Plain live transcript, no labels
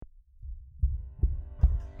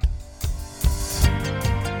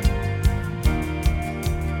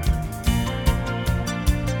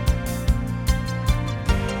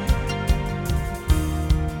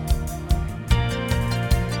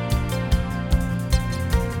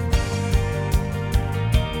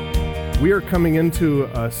We are coming into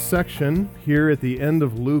a section here at the end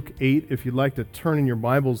of Luke 8, if you'd like to turn in your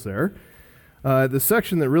Bibles there. The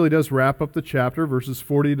section that really does wrap up the chapter, verses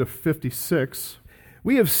 40 to 56.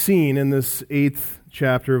 We have seen in this 8th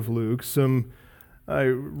chapter of Luke some,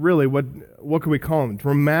 really, what can we call them?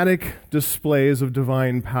 Dramatic displays of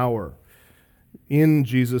divine power in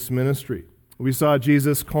Jesus' ministry. We saw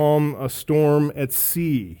Jesus calm a storm at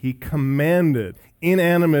sea. He commanded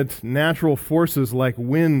inanimate natural forces like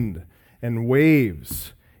wind and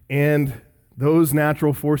waves, and those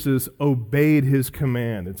natural forces obeyed his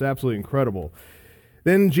command. It's absolutely incredible.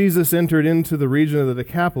 Then Jesus entered into the region of the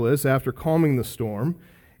Decapolis after calming the storm,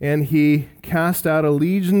 and he cast out a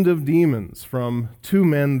legion of demons from 2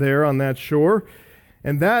 men there on that shore,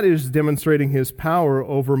 and that is demonstrating his power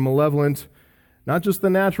over malevolent, not just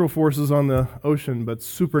the natural forces on the ocean, but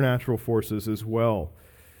supernatural forces as well.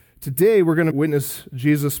 Today we're going to witness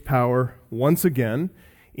Jesus' power once again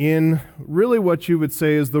in really what you would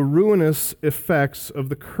say is the ruinous effects of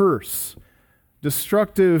the curse,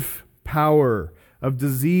 destructive power of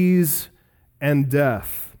disease and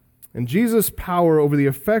death. And Jesus' power over the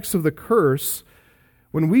effects of the curse,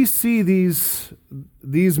 when we see these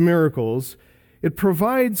miracles, it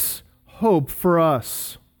provides hope for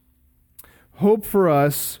us. Hope for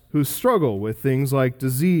us who struggle with things like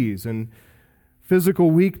disease and physical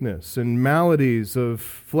weakness and maladies of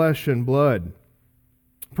flesh and blood.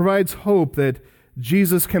 Provides hope that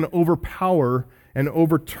Jesus can overpower and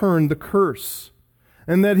overturn the curse,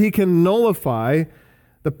 and that he can nullify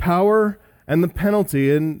the power and the penalty,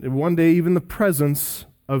 and one day even the presence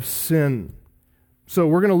of sin. So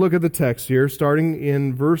we're going to look at the text here, starting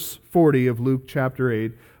in verse 40 of Luke chapter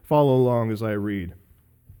 8. Follow along as I read.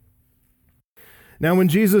 Now when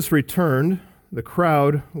Jesus returned, the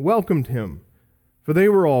crowd welcomed him, for they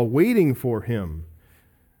were all waiting for him.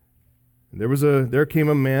 There came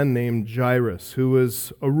a man named Jairus, who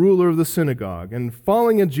was a ruler of the synagogue, and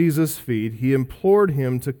falling at Jesus' feet, he implored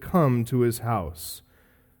him to come to his house.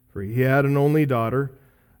 For he had an only daughter,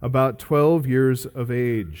 about 12 years of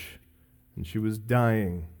age, and she was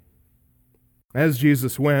dying. As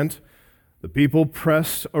Jesus went, the people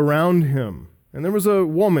pressed around him, and there was a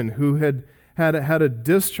woman who had a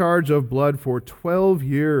discharge of blood for 12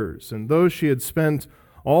 years, and though she had spent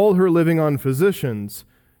all her living on physicians,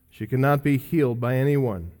 she could not be healed by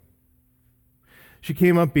anyone. She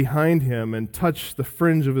came up behind him and touched the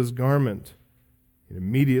fringe of his garment, and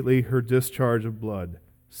immediately her discharge of blood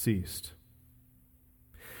ceased.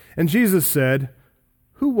 And Jesus said,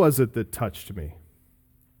 "Who was it that touched me?"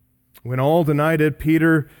 When all denied it,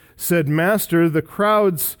 Peter said, "Master, the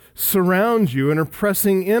crowds surround you and are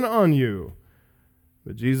pressing in on you."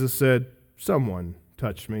 But Jesus said, "Someone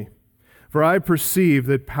touched me, for I perceive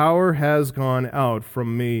that power has gone out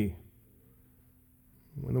from me."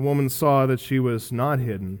 When the woman saw that she was not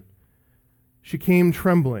hidden, she came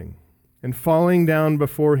trembling, and falling down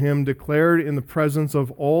before him, declared in the presence of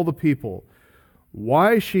all the people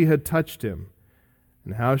why she had touched him,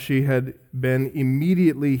 and how she had been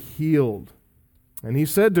immediately healed. And he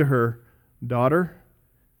said to her, "Daughter,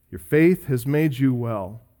 your faith has made you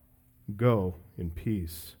well. Go in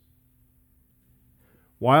peace."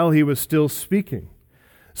 While he was still speaking,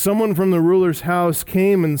 someone from the ruler's house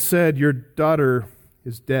came and said, "Your daughter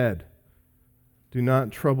is dead. Do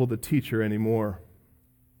not trouble the teacher anymore."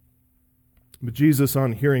 But Jesus,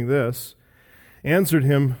 on hearing this, answered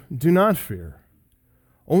him, "Do not fear.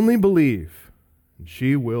 Only believe, and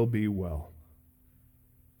she will be well."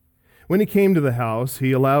 When he came to the house,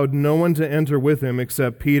 he allowed no one to enter with him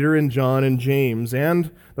except Peter and John and James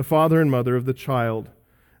and the father and mother of the child.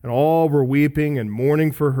 And all were weeping and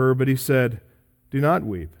mourning for her, but he said, "Do not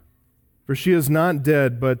weep, for she is not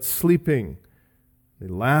dead, but sleeping." They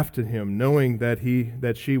laughed at him, knowing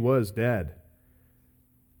that she was dead.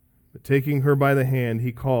 But taking her by the hand,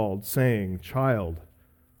 he called, saying, "Child,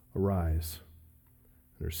 arise."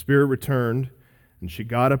 And her spirit returned, and she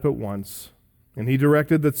got up at once. And he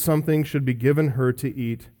directed that something should be given her to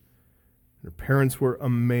eat. Her parents were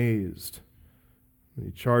amazed. And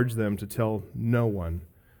he charged them to tell no one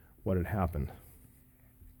what had happened.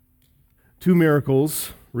 2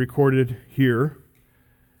 miracles recorded here.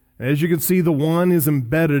 As you can see, the one is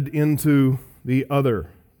embedded into the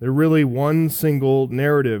other. They're really one single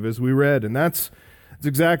narrative, as we read. And that's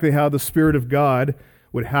exactly how the Spirit of God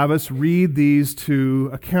would have us read these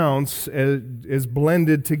 2 accounts as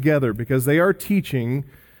blended together, because they are teaching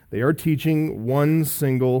one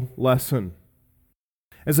single lesson.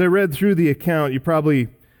 As I read through the account, you probably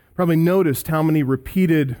noticed how many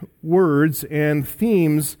repeated words and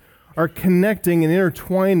themes are connecting and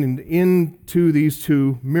intertwining into these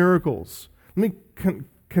 2 miracles. Let me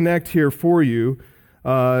connect here for you,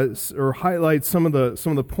 or highlight some of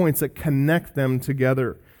the points that connect them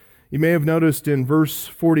together. You may have noticed in verse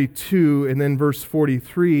 42 and then verse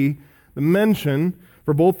 43, the mention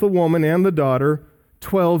for both the woman and the daughter,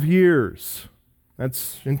 12 years.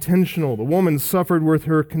 That's intentional. The woman suffered with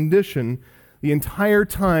her condition the entire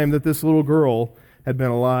time that this little girl had been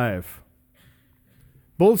alive.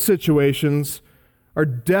 Both situations are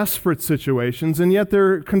desperate situations, and yet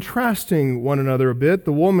they're contrasting one another a bit.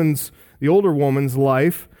 The older woman's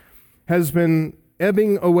life has been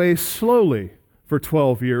ebbing away slowly for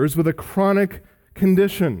 12 years with a chronic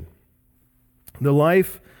condition. The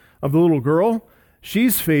life of the little girl,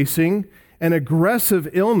 she's facing an aggressive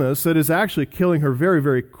illness that is actually killing her very,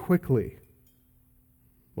 very quickly.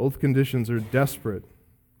 Both conditions are desperate.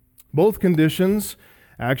 Both conditions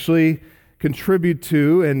actually contribute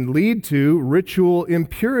to and lead to ritual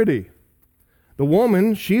impurity. The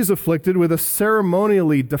woman, she's afflicted with a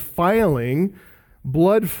ceremonially defiling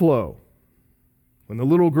blood flow. When the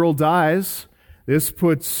little girl dies, this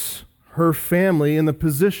puts her family in the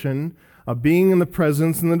position of being in the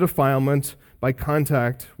presence and the defilement by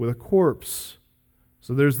contact with a corpse.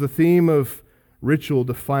 So there's the theme of ritual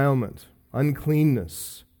defilement,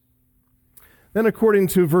 uncleanness. Then according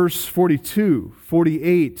to verse 42,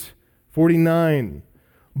 48, 49,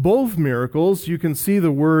 both miracles, you can see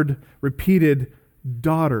the word repeated,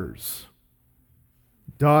 daughters.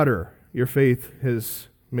 Daughter, your faith has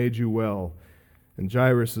made you well. And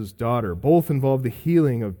Jairus' daughter. Both involve the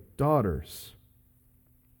healing of daughters.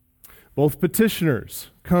 Both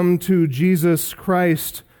petitioners come to Jesus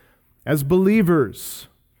Christ as believers.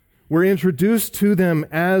 We're introduced to them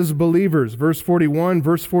as believers. Verse 41,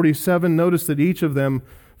 verse 47, notice that each of them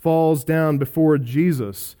falls down before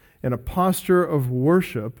Jesus in a posture of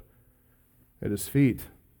worship at his feet.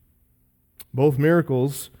 Both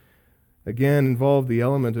miracles, again, involve the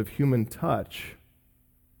element of human touch.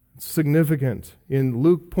 It's significant.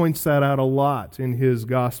 Luke points that out a lot in his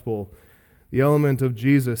gospel. The element of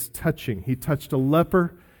Jesus touching. He touched a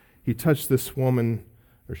leper. He touched this woman,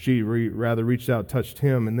 or she rather reached out, touched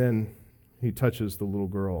him, and then he touches the little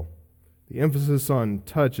girl. The emphasis on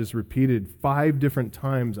touch is repeated 5 different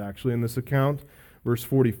times, actually, in this account. Verse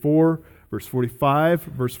 44, verse 45,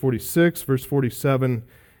 verse 46, verse 47,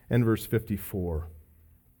 and verse 54.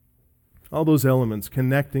 All those elements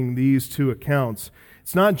connecting these two accounts.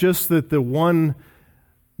 It's not just that the one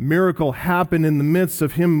miracle happened in the midst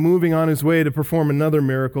of him moving on his way to perform another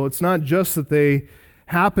miracle. It's not just that they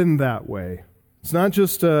happened that way. It's not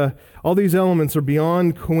just all these elements are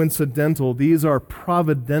beyond coincidental. These are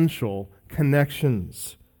providential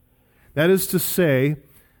connections. That is to say,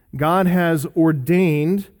 God has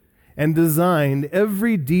ordained and designed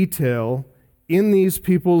every detail in these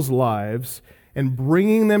people's lives and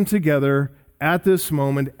bringing them together at this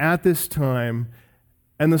moment, at this time,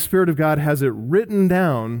 and the Spirit of God has it written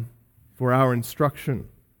down for our instruction.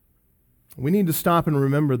 We need to stop and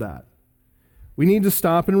remember that. We need to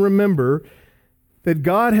stop and remember that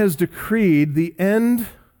God has decreed the end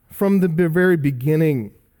from the very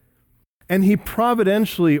beginning. And He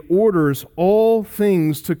providentially orders all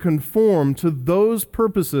things to conform to those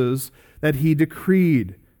purposes that He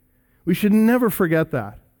decreed. We should never forget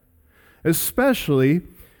that. Especially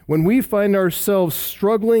when we find ourselves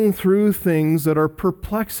struggling through things that are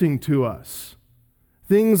perplexing to us,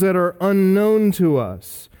 things that are unknown to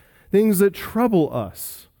us, things that trouble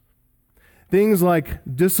us, things like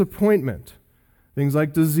disappointment, things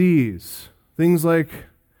like disease, things like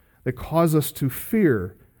that cause us to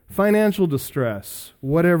fear, financial distress,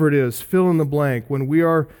 whatever it is, fill in the blank. When we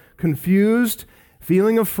are confused,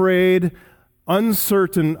 feeling afraid,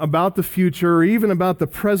 uncertain about the future, or even about the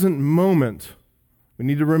present moment, we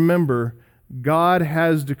need to remember God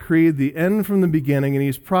has decreed the end from the beginning, and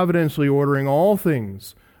He's providentially ordering all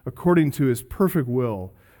things according to His perfect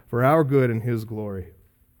will for our good and His glory.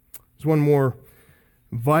 There's one more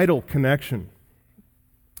vital connection,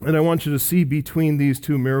 and I want you to see between these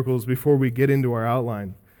two miracles before we get into our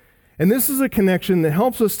outline. And this is a connection that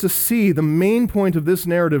helps us to see the main point of this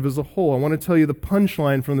narrative as a whole. I want to tell you the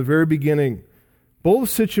punchline from the very beginning. Both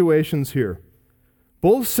situations here,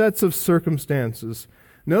 both sets of circumstances,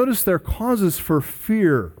 notice their causes for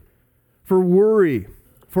fear, for worry,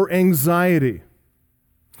 for anxiety,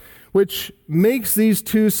 which makes these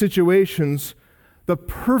two situations the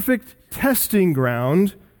perfect testing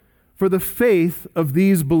ground for the faith of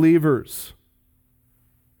these believers.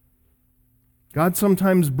 God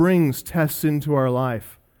sometimes brings tests into our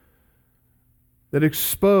life that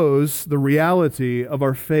expose the reality of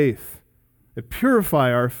our faith, that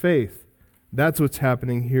purify our faith. That's what's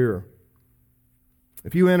happening here.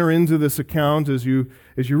 If you enter into this account, as you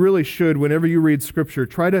really should, whenever you read Scripture,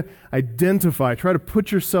 try to identify, try to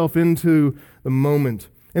put yourself into the moment.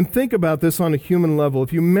 And think about this on a human level.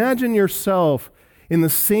 If you imagine yourself in the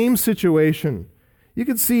same situation, you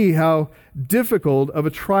can see how difficult of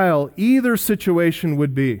a trial either situation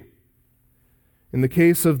would be. In the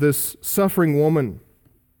case of this suffering woman,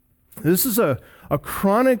 this is a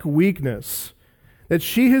chronic weakness that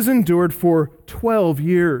she has endured for 12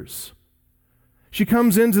 years. She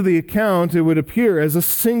comes into the account, it would appear, as a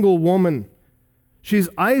single woman. She's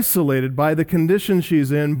isolated by the condition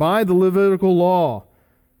she's in, by the Levitical law.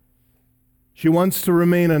 She wants to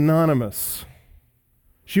remain anonymous.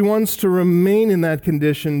 She wants to remain in that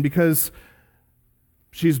condition because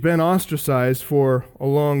she's been ostracized for a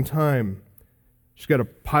long time. She's got a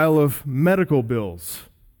pile of medical bills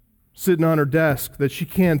sitting on her desk that she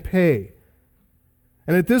can't pay.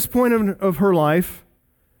 And at this point of her life,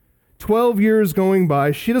 12 years going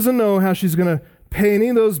by, she doesn't know how she's going to pay any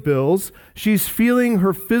of those bills. She's feeling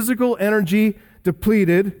her physical energy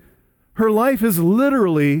depleted. Her life is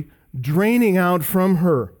literally draining out from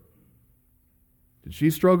her. Did she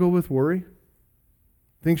struggle with worry?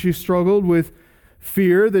 Think she struggled with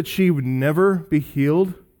fear that she would never be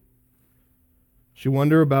healed? She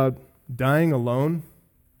wondered about dying alone?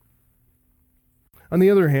 On the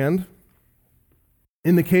other hand,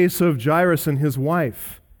 in the case of Jairus and his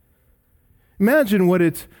wife, imagine what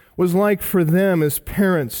it was like for them as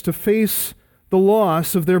parents to face the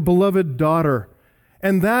loss of their beloved daughter,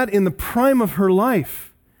 and that in the prime of her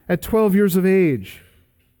life at 12 years of age.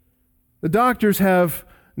 The doctors have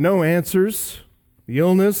no answers. The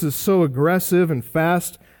illness is so aggressive and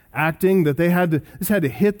fast acting that this had to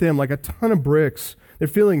hit them like a ton of bricks. They're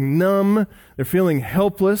feeling numb. They're feeling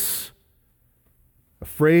helpless,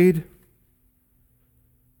 afraid.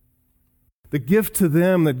 The gift to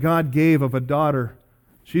them that God gave of a daughter,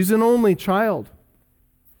 she's an only child.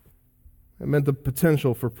 It meant the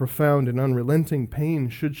potential for profound and unrelenting pain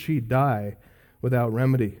should she die without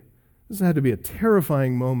remedy. This had to be a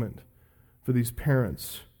terrifying moment for these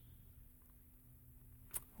parents.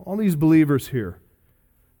 All these believers here,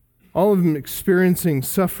 all of them experiencing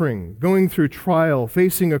suffering, going through trial,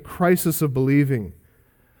 facing a crisis of believing.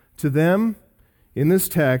 To them, in this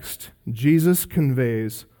text, Jesus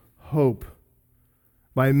conveys hope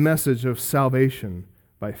by a message of salvation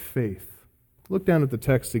by faith. Look down at the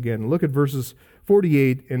text again. Look at verses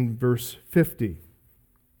 48 and verse 50.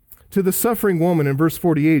 To the suffering woman in verse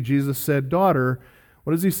 48, Jesus said, "Daughter,"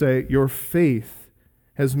 what does he say? "Your faith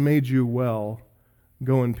has made you well.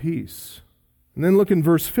 Go in peace." And then look in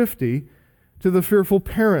verse 50, to the fearful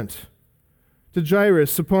parent, to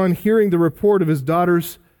Jairus, upon hearing the report of his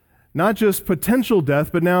daughter's not just potential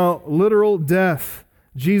death, but now literal death,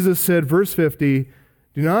 Jesus said, verse 50,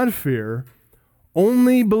 "Do not fear,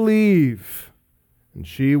 only believe, and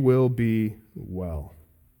she will be well."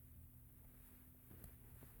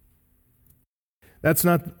 That's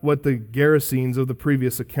not what the Gerasenes of the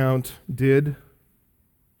previous account did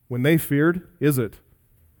when they feared, is it?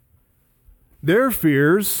 Their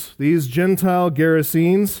fears, these Gentile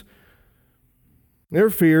Gerasenes,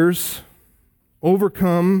 their fears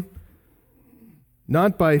overcome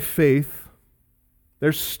not by faith.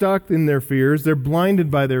 They're stuck in their fears. They're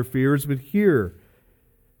blinded by their fears. But here,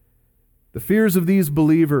 the fears of these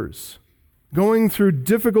believers, going through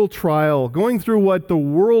difficult trial, going through what the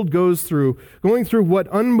world goes through, going through what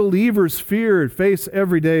unbelievers face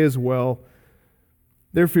every day as well,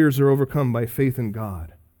 their fears are overcome by faith in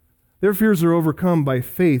God. Their fears are overcome by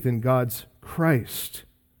faith in God's Christ.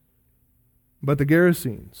 But the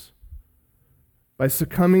Gerasenes, by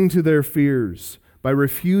succumbing to their fears, by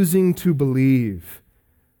refusing to believe,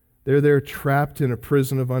 they're there trapped in a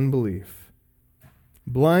prison of unbelief,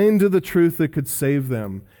 blind to the truth that could save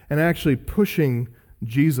them, and actually pushing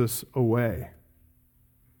Jesus away.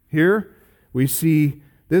 Here, we see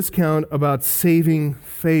this count about saving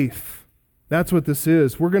faith. That's what this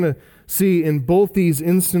is. We're going to see in both these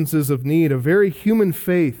instances of need a very human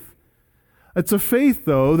faith. It's a faith,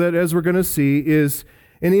 though, that, as we're going to see, is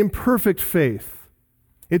an imperfect faith.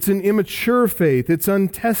 It's an immature faith. It's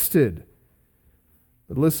untested.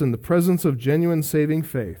 But listen, the presence of genuine saving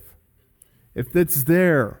faith, if it's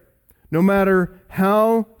there, no matter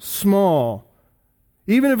how small,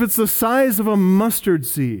 even if it's the size of a mustard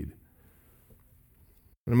seed,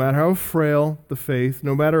 no matter how frail the faith,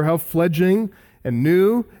 no matter how fledgling and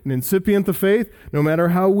new and incipient the faith, no matter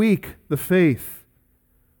how weak the faith,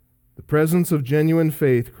 the presence of genuine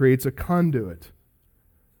faith creates a conduit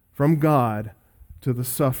from God to the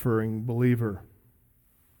suffering believer.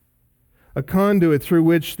 A conduit through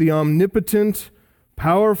which the omnipotent,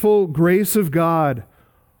 powerful grace of God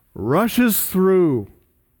rushes through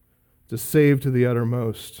to save to the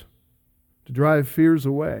uttermost, to drive fears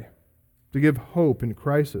away, to give hope in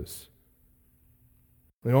crisis.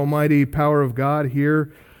 The almighty power of God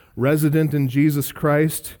here, resident in Jesus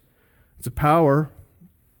Christ, it's a power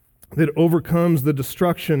that overcomes the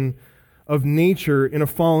destruction of nature in a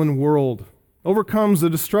fallen world, overcomes the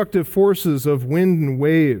destructive forces of wind and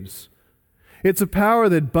waves. It's a power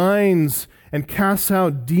that binds and casts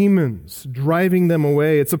out demons, driving them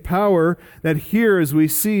away. It's a power that here, as we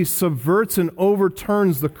see, subverts and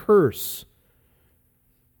overturns the curse.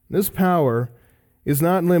 This power is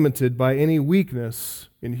not limited by any weakness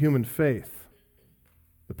in human faith.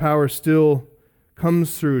 The power still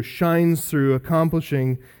comes through, shines through,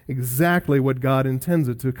 accomplishing exactly what God intends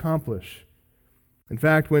it to accomplish. In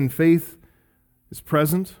fact, when faith is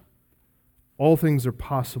present, all things are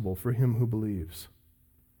possible for him who believes.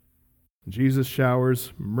 Jesus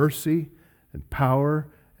showers mercy and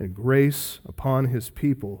power and grace upon his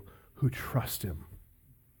people who trust him.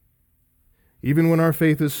 Even when our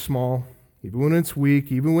faith is small, even when it's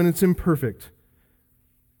weak, even when it's imperfect,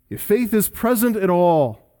 if faith is present at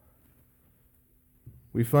all,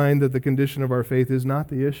 we find that the condition of our faith is not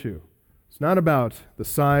the issue. It's not about the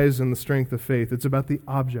size and the strength of faith. It's about the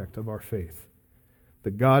object of our faith,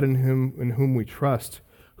 the God in whom we trust,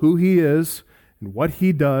 who he is and what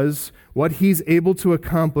he does, what he's able to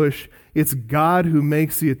accomplish. It's God who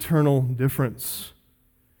makes the eternal difference.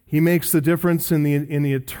 He makes the difference in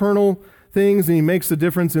the eternal things, and he makes the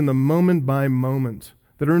difference in the moment by moment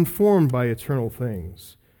that are informed by eternal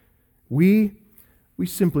things. We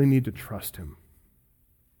simply need to trust him.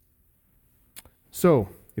 So,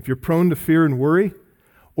 if you're prone to fear and worry,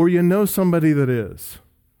 or you know somebody that is,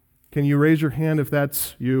 can you raise your hand if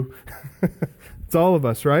that's you? It's all of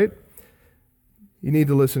us, right? You need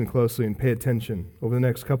to listen closely and pay attention over the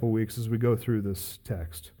next couple weeks as we go through this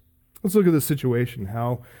text. Let's look at the situation.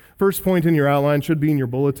 First point in your outline should be in your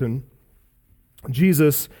bulletin.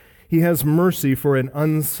 Jesus, he has mercy for an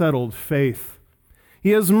unsettled faith. He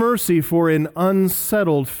has mercy for an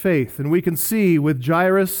unsettled faith. And we can see with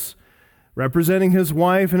Jairus, representing his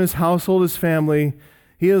wife and his household, his family,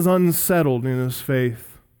 he is unsettled in his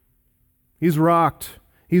faith. He's rocked.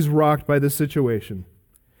 He's rocked by this situation.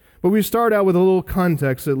 But we start out with a little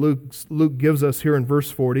context that Luke gives us here in verse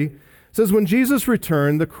 40. It says, when Jesus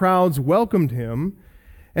returned, the crowds welcomed him,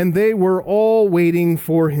 and they were all waiting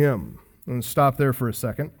for him. And stop there for a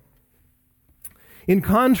second. In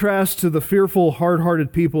contrast to the fearful,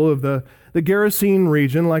 hard-hearted people of the Gerasene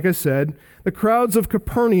region, like I said, the crowds of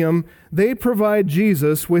Capernaum, they provide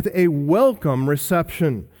Jesus with a welcome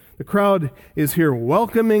reception. The crowd is here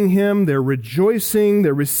welcoming him. They're rejoicing.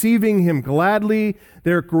 They're receiving him gladly.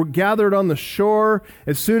 They're gathered on the shore.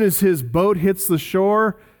 As soon as his boat hits the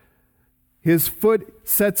shore, his foot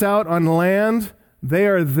sets out on land, they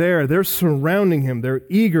are there. They're surrounding him. They're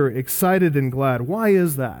eager, excited, and glad. Why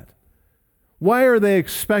is that? Why are they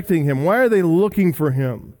expecting him? Why are they looking for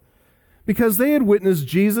him? Because they had witnessed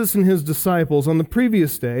Jesus and his disciples on the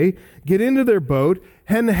previous day get into their boat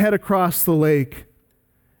and head across the lake.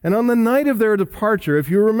 And on the night of their departure, if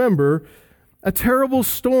you remember, a terrible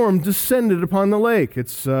storm descended upon the lake.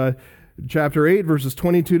 It's chapter 8, verses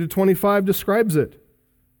 22 to 25 describes it.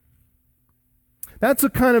 That's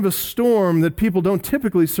a kind of a storm that people don't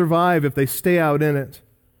typically survive if they stay out in it.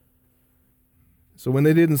 So when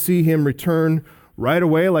they didn't see him return right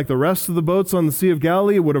away, like the rest of the boats on the Sea of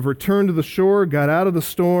Galilee would have returned to the shore, got out of the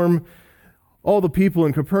storm, all the people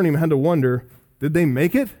in Capernaum had to wonder, did they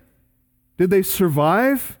make it? Did they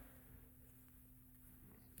survive?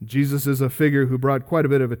 Jesus is a figure who brought quite a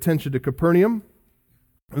bit of attention to Capernaum.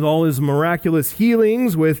 With all his miraculous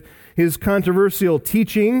healings, with his controversial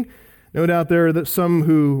teaching. No doubt there are some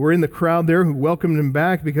who were in the crowd there who welcomed him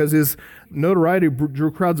back because his notoriety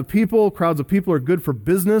drew crowds of people. Crowds of people are good for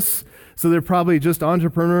business, so they're probably just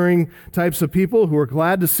entrepreneuring types of people who are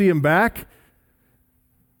glad to see him back.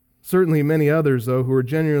 Certainly many others, though, who are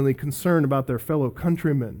genuinely concerned about their fellow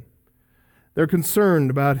countrymen. They're concerned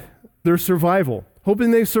about their survival,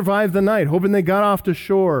 hoping they survived the night, hoping they got off to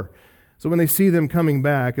shore. So when they see them coming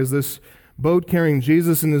back, as this boat carrying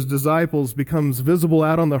Jesus and his disciples becomes visible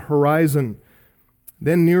out on the horizon,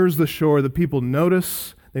 then nears the shore, the people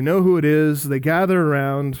notice, they know who it is, they gather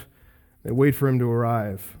around, they wait for him to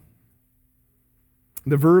arrive.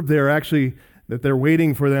 The verb there actually, that they're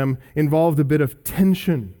waiting for them, involved a bit of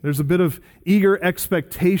tension. There's a bit of eager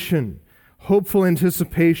expectation, hopeful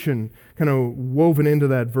anticipation kind of woven into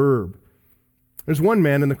that verb. There's one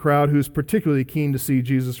man in the crowd who's particularly keen to see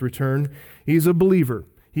Jesus return. He's a believer.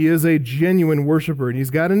 He is a genuine worshiper, and he's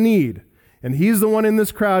got a need. And he's the one in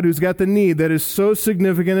this crowd who's got the need that is so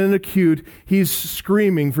significant and acute, he's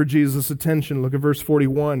screaming for Jesus' attention. Look at verse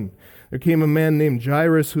 41. There came a man named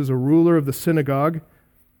Jairus, who's a ruler of the synagogue,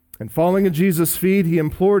 and falling at Jesus' feet, he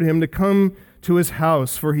implored him to come to his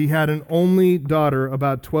house, for he had an only daughter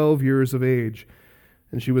about 12 years of age,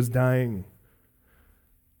 and she was dying.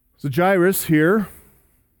 So Jairus here,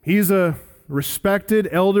 he's a respected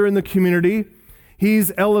elder in the community.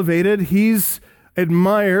 He's elevated. He's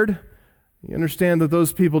admired. You understand that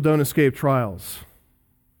those people don't escape trials.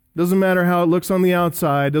 Doesn't matter how it looks on the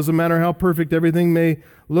outside. Doesn't matter how perfect everything may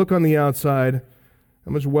look on the outside.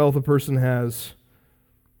 How much wealth a person has.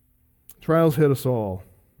 Trials hit us all.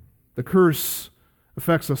 The curse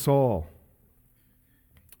affects us all.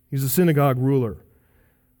 He's a synagogue ruler.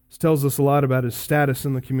 This tells us a lot about his status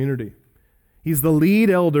in the community. He's the lead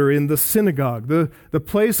elder in the synagogue, the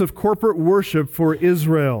place of corporate worship for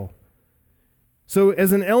Israel. So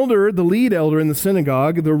as an elder, the lead elder in the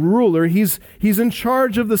synagogue, the ruler, he's in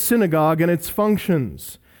charge of the synagogue and its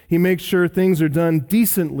functions. He makes sure things are done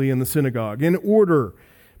decently in the synagogue, in order,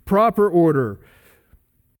 proper order.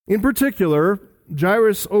 In particular,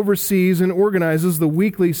 Jairus oversees and organizes the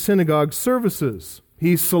weekly synagogue services.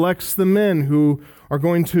 He selects the men who are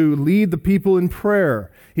going to lead the people in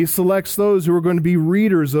prayer. He selects those who are going to be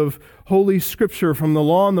readers of Holy Scripture from the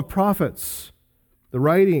law and the prophets, the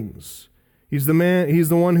writings. He's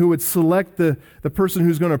the one who would select the person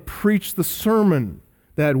who's going to preach the sermon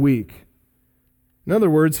that week. In other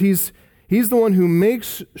words, he's the one who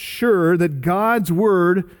makes sure that God's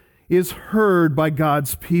word is heard by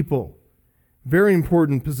God's people. Very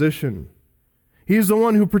important position. He's the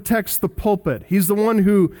one who protects the pulpit. He's the one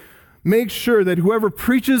who makes sure that whoever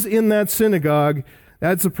preaches in that synagogue,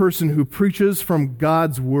 that's a person who preaches from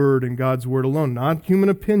God's word and God's word alone, not human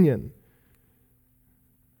opinion.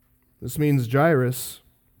 This means Jairus,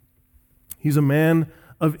 he's a man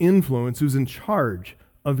of influence who's in charge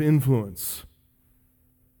of influence.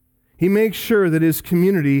 He makes sure that his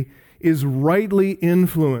community is rightly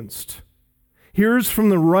influenced. Hears from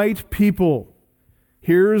the right people.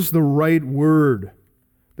 Hears the right word,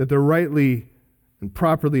 that they're rightly and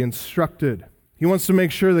properly instructed. He wants to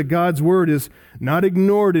make sure that God's word is not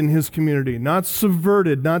ignored in his community, not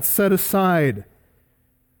subverted, not set aside.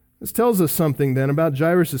 This tells us something then about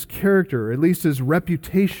Jairus' character, at least his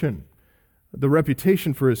reputation, the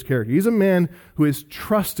reputation for his character. He's a man who is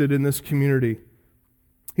trusted in this community.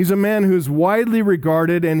 He's a man who's widely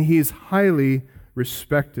regarded and he's highly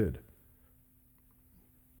respected.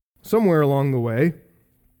 Somewhere along the way,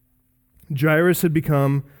 Jairus had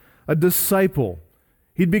become a disciple.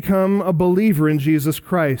 He'd become a believer in Jesus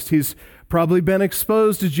Christ. He's probably been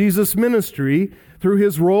exposed to Jesus' ministry through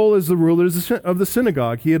his role as the ruler of the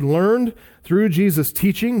synagogue. He had learned through Jesus'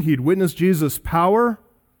 teaching. He'd witnessed Jesus' power.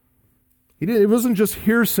 It wasn't just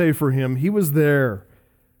hearsay for him. He was there.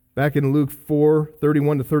 Back in Luke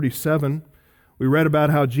 4:31-37, we read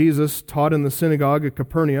about how Jesus taught in the synagogue at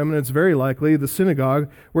Capernaum, and it's very likely the synagogue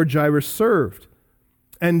where Jairus served.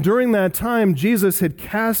 And during that time, Jesus had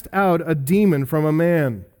cast out a demon from a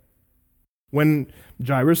man. When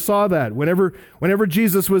Jairus saw that, whenever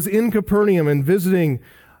Jesus was in Capernaum and visiting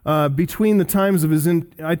between the times of his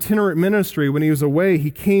itinerant ministry, when he was away,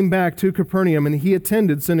 he came back to Capernaum and he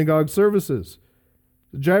attended synagogue services.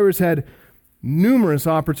 Jairus had numerous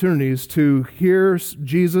opportunities to hear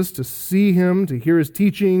Jesus, to see him, to hear his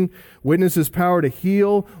teaching, witness his power to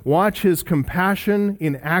heal, watch his compassion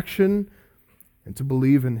in action, and to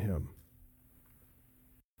believe in him.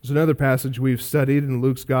 There's another passage we've studied in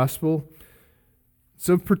Luke's Gospel. It's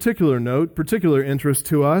of particular note, particular interest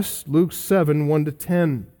to us, Luke 7,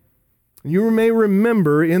 1-10. You may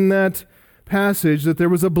remember in that passage that there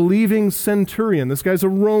was a believing centurion. This guy's a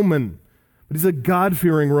Roman, but he's a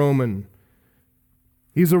God-fearing Roman.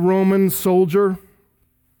 He's a Roman soldier,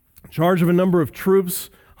 in charge of a number of troops,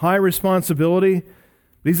 high responsibility.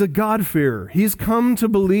 But he's a God-fearer. He's come to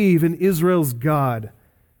believe in Israel's God.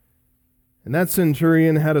 And that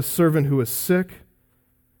centurion had a servant who was sick,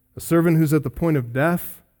 a servant who's at the point of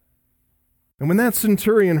death. And when that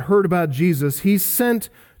centurion heard about Jesus, he sent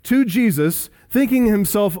to Jesus, thinking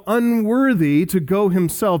himself unworthy to go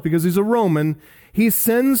himself because he's a Roman. He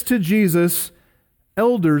sends to Jesus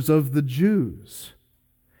elders of the Jews,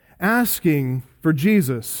 asking for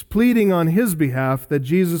Jesus, pleading on his behalf that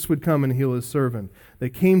Jesus would come and heal his servant. They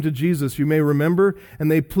came to Jesus, you may remember, and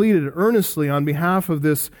they pleaded earnestly on behalf of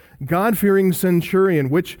this God-fearing centurion,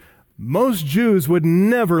 which most Jews would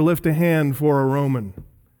never lift a hand for a Roman.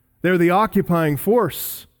 They're the occupying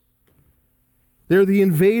force. They're the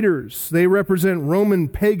invaders. They represent Roman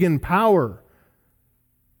pagan power.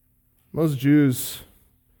 Most Jews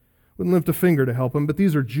Wouldn't lift a finger to help him, but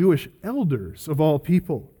these are Jewish elders of all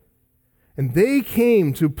people. And they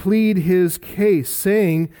came to plead his case,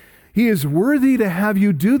 saying, "He is worthy to have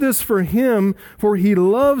you do this for him, for he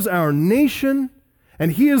loves our nation,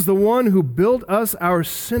 and he is the one who built us our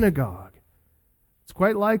synagogue." It's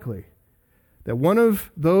quite likely that one of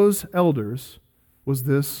those elders was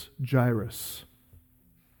this Jairus.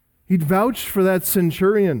 He'd vouched for that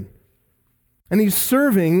centurion, and he's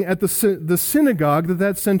serving at the synagogue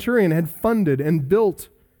that centurion had funded and built.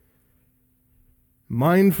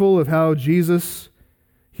 Mindful of how Jesus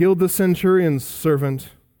healed the centurion's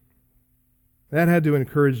servant, that had to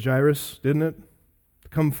encourage Jairus, didn't it? To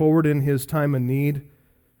come forward in his time of need.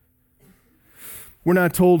 We're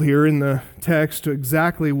not told here in the text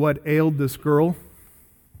exactly what ailed this girl.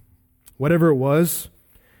 Whatever it was,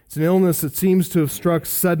 it's an illness that seems to have struck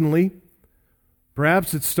suddenly.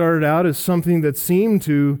 Perhaps it started out as something that seemed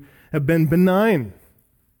to have been benign,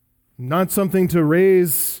 not something to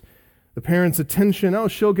raise the parents' attention. Oh,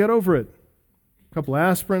 she'll get over it. A couple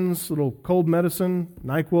aspirins, a little cold medicine,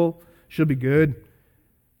 NyQuil, she'll be good.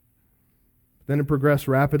 Then it progressed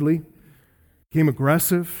rapidly, became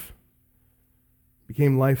aggressive,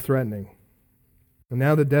 became life-threatening. And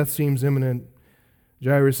now that death seems imminent,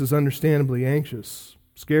 Jairus is understandably anxious,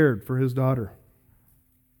 scared for his daughter.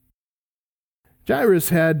 Jairus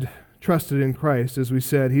had trusted in Christ, as we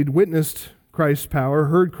said. He'd witnessed Christ's power,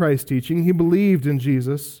 heard Christ's teaching. He believed in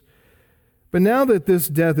Jesus. But now that this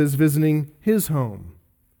death is visiting his home,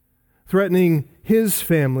 threatening his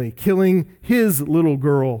family, killing his little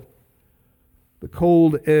girl, the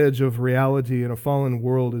cold edge of reality in a fallen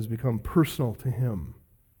world has become personal to him.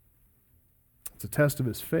 It's a test of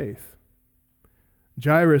his faith.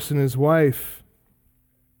 Jairus and his wife,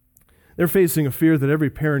 they're facing a fear that every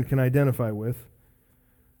parent can identify with,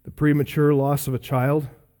 the premature loss of a child.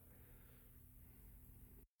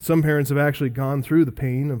 Some parents have actually gone through the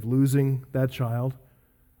pain of losing that child.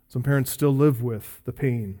 Some parents still live with the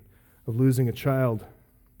pain of losing a child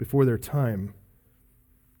before their time.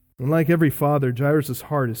 And like every father, Jairus'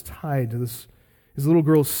 heart is tied to his little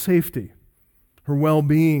girl's safety, her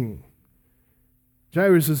well-being.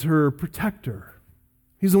 Jairus is her protector.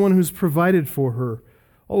 He's the one who's provided for her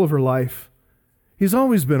all of her life. He's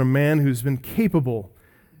always been a man who's been capable,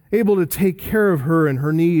 able to take care of her and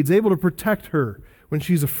her needs, able to protect her when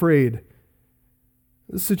she's afraid.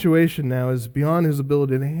 This situation now is beyond his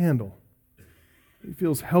ability to handle. He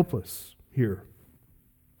feels helpless here.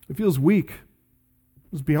 He feels weak.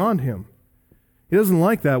 It's beyond him. He doesn't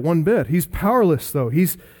like that one bit. He's powerless, though.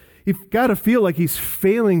 He's got to feel like he's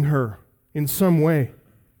failing her in some way.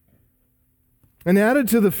 And added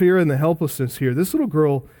to the fear and the helplessness here, this little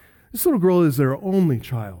girl is their only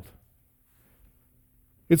child.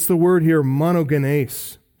 It's the word here,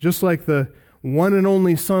 monogenes, just like the one and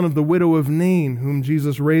only son of the widow of Nain, whom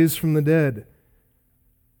Jesus raised from the dead.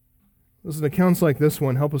 Listen, accounts like this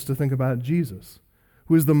one help us to think about Jesus,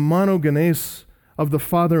 who is the monogenes of the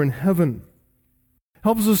Father in heaven.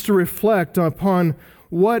 Helps us to reflect upon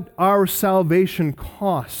what our salvation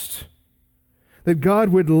cost. That God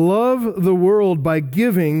would love the world by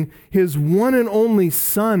giving His one and only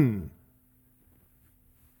Son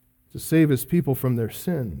to save His people from their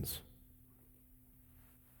sins.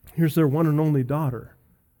 Here's their one and only daughter.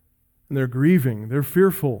 And they're grieving, they're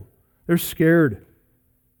fearful, they're scared.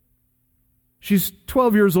 She's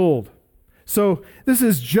 12 years old. So this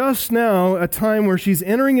is just now a time where she's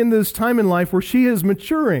entering into this time in life where she is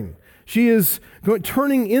maturing. She is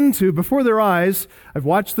turning into, before their eyes, I've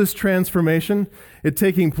watched this transformation, it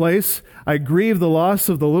taking place. I grieve the loss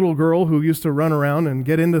of the little girl who used to run around and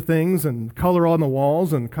get into things and color on the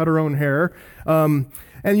walls and cut her own hair.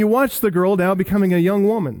 And you watch the girl now becoming a young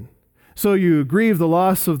woman. So you grieve the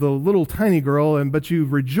loss of the little tiny girl, but you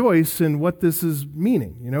rejoice in what this is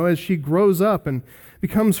meaning, as she grows up and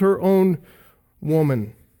becomes her own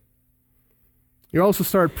woman. You also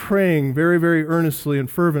start praying very, very earnestly and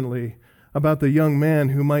fervently about the young man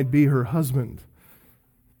who might be her husband.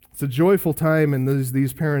 It's a joyful time in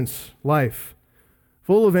these parents' life,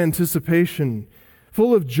 full of anticipation,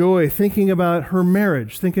 full of joy, thinking about her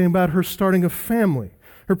marriage, thinking about her starting a family.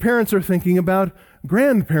 Her parents are thinking about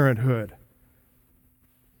grandparenthood,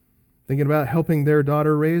 thinking about helping their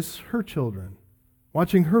daughter raise her children,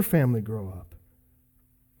 watching her family grow up.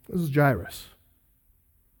 This is Jairus.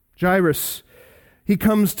 Jairus, he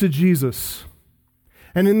comes to Jesus.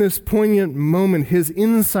 And in this poignant moment, his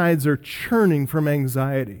insides are churning from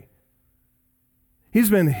anxiety. He's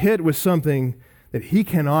been hit with something that he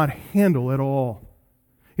cannot handle at all.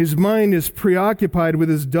 His mind is preoccupied with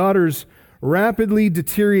his daughter's rapidly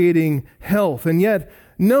deteriorating health. And yet,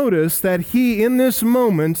 notice that he, in this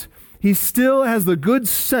moment, he still has the good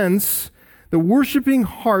sense, the worshiping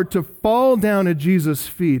heart to fall down at Jesus'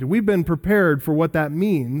 feet. We've been prepared for what that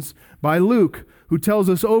means by Luke, who tells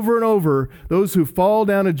us over and over, those who fall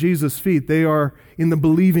down at Jesus' feet, they are in the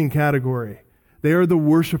believing category. They are the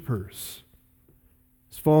worshipers.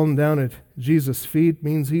 He's fallen down at Jesus' feet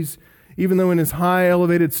means he's, even though in his high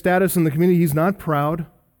elevated status in the community, he's not proud.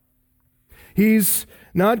 He's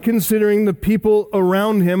not considering the people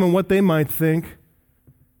around him and what they might think.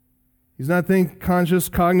 He's not conscious,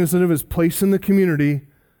 cognizant of his place in the community,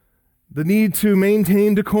 the need to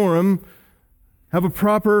maintain decorum, have a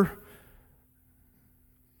proper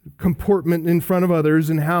comportment in front of others,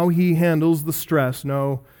 and how he handles the stress.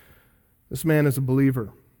 No, this man is a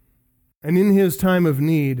believer. And in his time of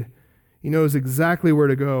need, he knows exactly where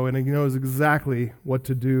to go, and he knows exactly what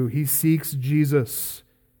to do. He seeks Jesus.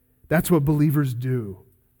 That's what believers do.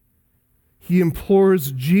 He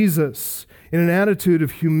implores Jesus in an attitude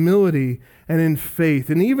of humility and in faith.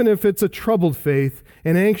 And even if it's a troubled faith,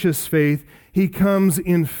 an anxious faith, he comes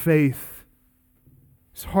in faith.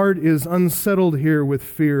 His heart is unsettled here with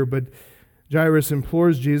fear, but Jairus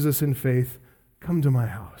implores Jesus in faith, "Come to my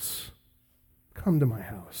house. Come to my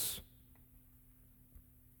house."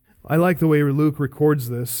 I like the way Luke records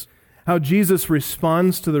this, how Jesus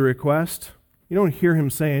responds to the request. You don't hear him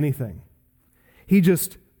say anything. He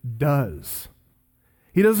just does.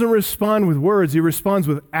 He doesn't respond with words, he responds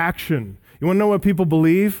with action. You want to know what people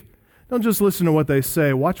believe? Don't just listen to what they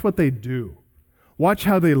say, watch what they do. Watch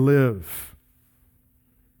how they live.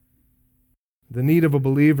 The need of a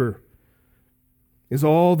believer is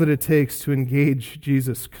all that it takes to engage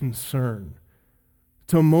Jesus' concern,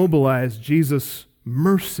 to mobilize Jesus'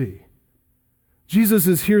 mercy. Jesus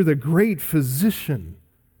is here the great physician.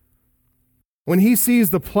 When he sees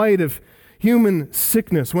the plight of human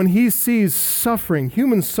sickness, when he sees suffering,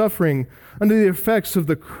 human suffering under the effects of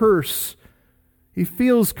the curse, he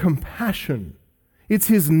feels compassion. It's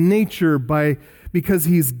his nature because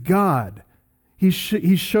he's God. He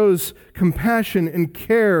shows compassion and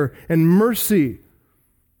care and mercy.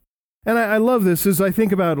 And I love this as I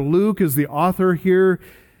think about Luke as the author here.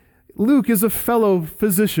 Luke is a fellow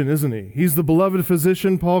physician, isn't he? He's the beloved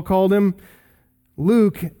physician, Paul called him.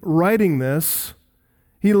 Luke, writing this,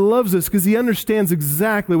 he loves this because he understands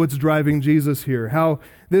exactly what's driving Jesus here, how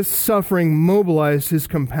this suffering mobilized his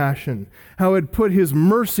compassion, how it put his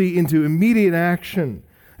mercy into immediate action.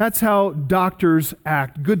 That's how doctors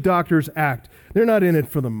act, good doctors act. They're not in it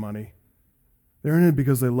for the money. They're in it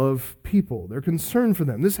because they love people. They're concerned for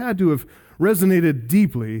them. This had to have resonated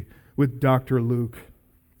deeply with Dr. Luke.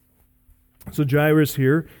 So Jairus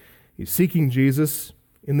here, he's seeking Jesus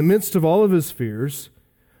in the midst of all of his fears,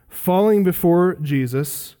 falling before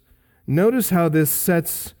Jesus. Notice how this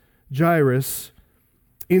sets Jairus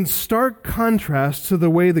in stark contrast to the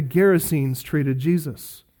way the Gerasenes treated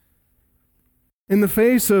Jesus. In the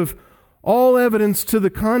face of all evidence to the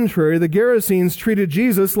contrary, the Gerasenes treated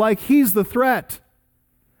Jesus like he's the threat,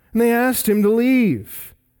 and they asked him to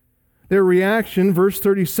leave. Their reaction, verse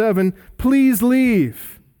 37, "Please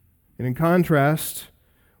leave." And in contrast,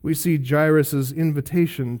 we see Jairus'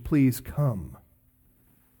 invitation, "Please come."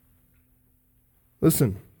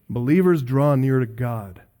 Listen, believers draw near to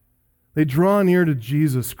God. They draw near to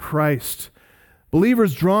Jesus Christ.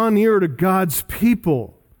 Believers draw near to God's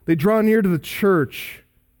people. They draw near to the church.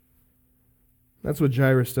 That's what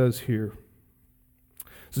Jairus does here.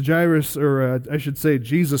 So Jesus, he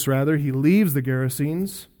leaves the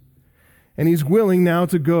Gerasenes, and he's willing now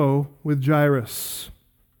to go with Jairus.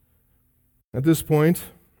 At this point,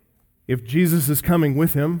 if Jesus is coming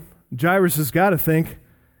with him, Jairus has got to think,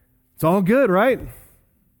 it's all good, right?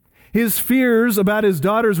 His fears about his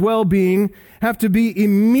daughter's well-being have to be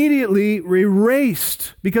immediately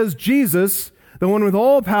erased because Jesus, the one with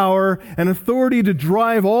all power and authority to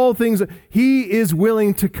drive all things, he is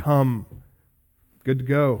willing to come. Good to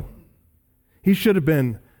go. He should have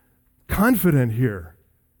been confident here,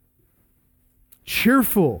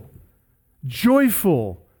 cheerful,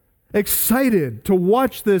 joyful, excited to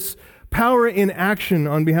watch this power in action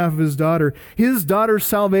on behalf of his daughter. His daughter's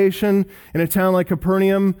salvation in a town like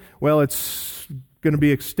Capernaum, well, it's going to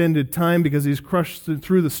be extended time because he's crushed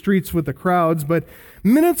through the streets with the crowds, but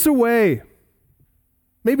minutes away,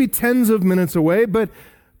 maybe tens of minutes away, but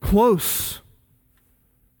close.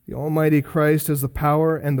 The Almighty Christ has the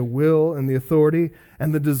power and the will and the authority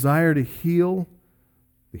and the desire to heal.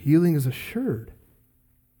 The healing is assured.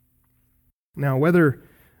 Now, whether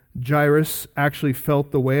Jairus actually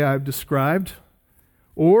felt the way I've described,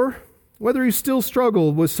 or whether he still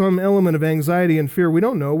struggled with some element of anxiety and fear, we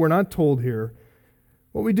don't know. We're not told here.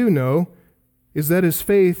 What we do know is that his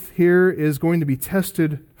faith here is going to be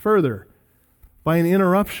tested further by an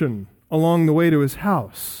interruption along the way to his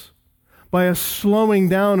house, by a slowing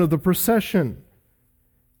down of the procession.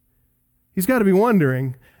 He's got to be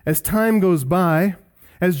wondering, as time goes by,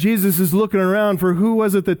 as Jesus is looking around for who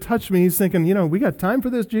was it that touched me, he's thinking, we got time for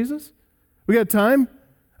this, Jesus? We got time?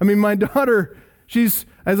 I mean, my daughter, she's,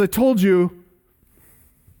 as I told you,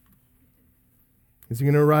 is he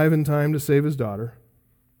going to arrive in time to save his daughter?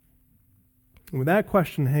 And with that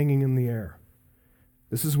question hanging in the air,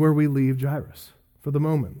 this is where we leave Jairus for the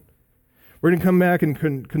moment. We're going to come back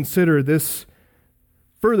and consider this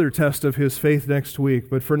further test of his faith next week.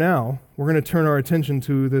 But for now, we're going to turn our attention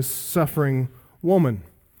to this suffering woman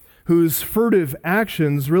whose furtive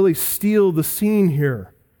actions really steal the scene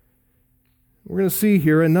here. We're going to see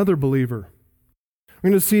here another believer. We're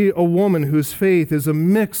going to see a woman whose faith is a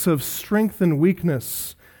mix of strength and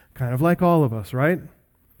weakness, kind of like all of us, right?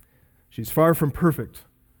 She's far from perfect.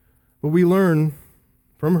 But we learn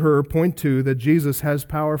from her, point two, that Jesus has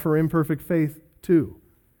power for imperfect faith too.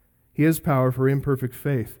 He has power for imperfect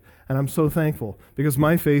faith. And I'm so thankful because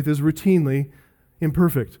my faith is routinely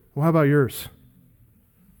imperfect. Well, how about yours?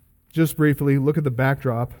 Just briefly, look at the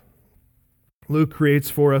backdrop. Luke creates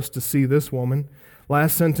for us to see this woman.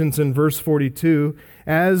 Last sentence in verse 42,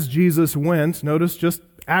 as Jesus went, notice just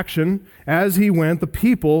action, as he went, the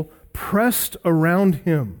people pressed around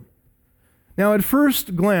him. Now, at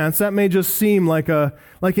first glance, that may just seem like an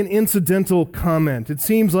incidental comment. It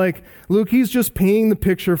seems like Luke, he's just painting the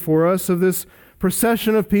picture for us of this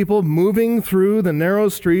procession of people moving through the narrow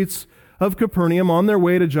streets of Capernaum on their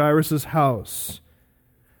way to Jairus' house.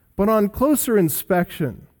 But on closer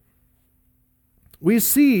inspection, we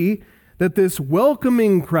see that this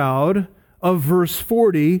welcoming crowd of verse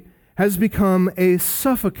 40 has become a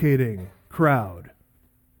suffocating crowd.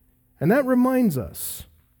 And that reminds us,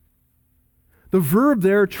 the verb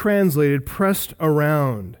there translated, pressed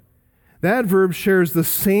around, that verb shares the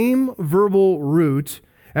same verbal root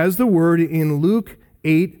as the word in Luke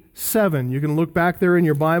 8:7. You can look back there in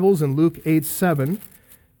your Bibles in Luke 8:7,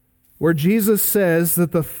 where Jesus says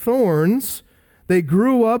that the thorns, they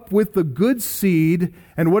grew up with the good seed,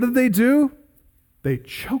 and what did they do? They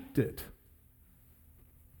choked it.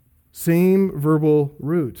 Same verbal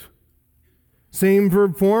root. Same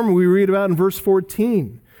verb form we read about in verse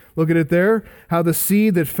 14. Look at it there, how the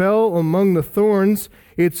seed that fell among the thorns,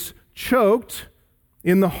 it's choked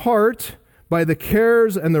in the heart by the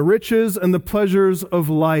cares and the riches and the pleasures of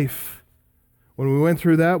life. When we went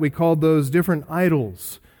through that, we called those different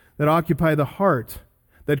idols that occupy the heart,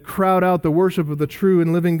 that crowd out the worship of the true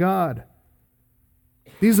and living God.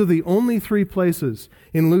 These are the only three places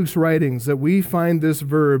in Luke's writings that we find this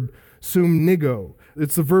verb sumnigo.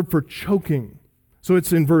 It's the verb for choking. So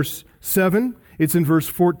it's in verse 7, it's in verse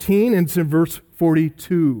 14, and it's in verse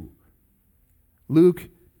 42. Luke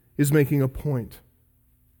is making a point.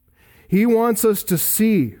 He wants us to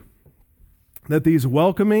see that these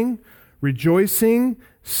welcoming, rejoicing,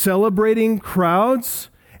 celebrating crowds,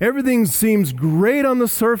 everything seems great on the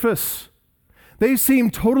surface. They seem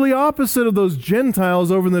totally opposite of those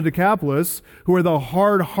Gentiles over in the Decapolis who are the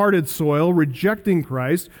hard-hearted soil, rejecting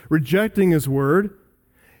Christ, rejecting His Word.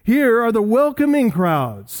 Here are the welcoming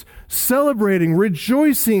crowds, celebrating,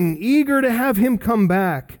 rejoicing, eager to have Him come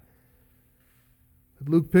back.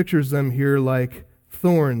 Luke pictures them here like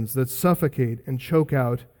thorns that suffocate and choke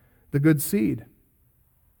out the good seed.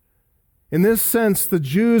 In this sense, the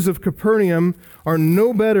Jews of Capernaum are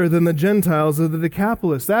no better than the Gentiles of the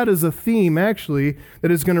Decapolis. That is a theme, actually, that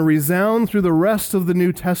is going to resound through the rest of the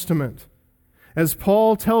New Testament. As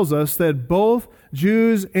Paul tells us that both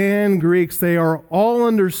Jews and Greeks, they are all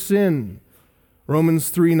under sin. Romans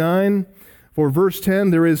 3:9, for verse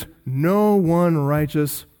 10, there is no one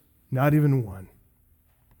righteous, not even one.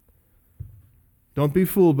 Don't be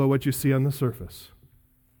fooled by what you see on the surface.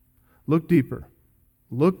 Look deeper.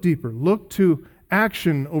 Look deeper. Look to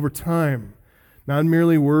action over time, not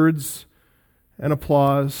merely words and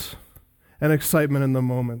applause and excitement in the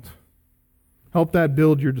moment. Help that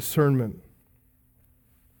build your discernment.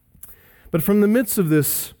 But from the midst of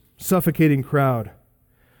this suffocating crowd,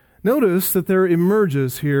 notice that there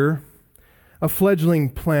emerges here a fledgling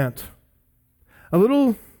plant, a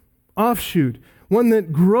little offshoot, one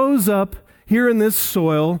that grows up here in this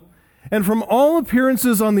soil. And from all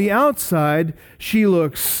appearances on the outside, she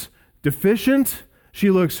looks deficient, she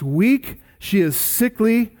looks weak, she is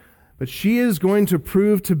sickly, but she is going to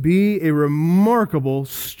prove to be a remarkable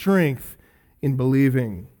strength in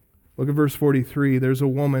believing. Look at verse 43. There's a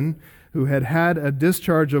woman who had had a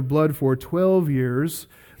discharge of blood for 12 years.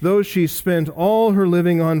 Though she spent all her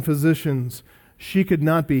living on physicians, she could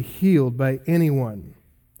not be healed by anyone.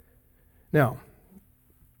 Now,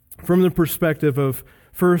 from the perspective of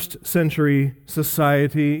first century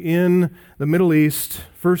society in the Middle East,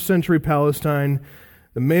 first century Palestine,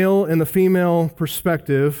 the male and the female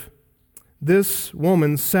perspective, this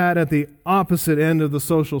woman sat at the opposite end of the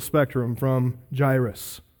social spectrum from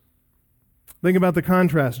Jairus. Think about the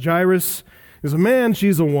contrast. Jairus is a man,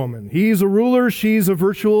 she's a woman. He's a ruler, she's a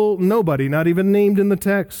virtual nobody, not even named in the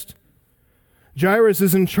text. Jairus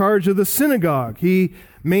is in charge of the synagogue. He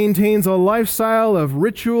maintains a lifestyle of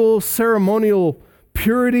ritual, ceremonial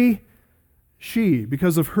purity. She,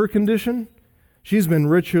 because of her condition, she's been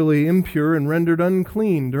ritually impure and rendered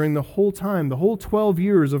unclean during the whole time, the whole 12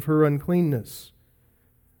 years of her uncleanness.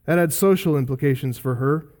 That had social implications for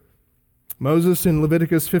her. Moses in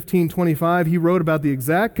Leviticus 15:25, he wrote about the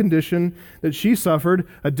exact condition that she suffered,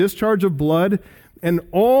 a discharge of blood, and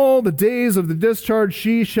all the days of the discharge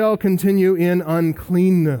she shall continue in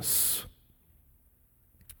uncleanness.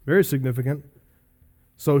 Very significant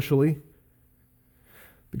socially.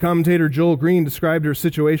 The commentator Joel Green described her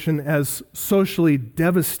situation as socially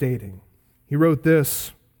devastating. He wrote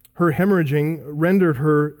this: her hemorrhaging rendered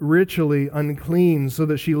her ritually unclean so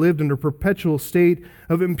that she lived in a perpetual state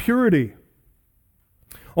of impurity.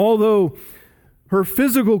 Although her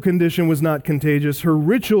physical condition was not contagious, her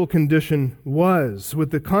ritual condition was,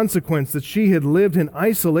 with the consequence that she had lived in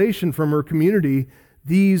isolation from her community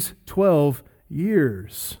these 12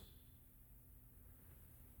 years.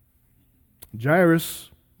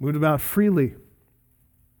 Jairus moved about freely.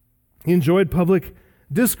 He enjoyed public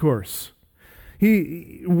discourse.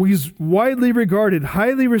 He was widely regarded,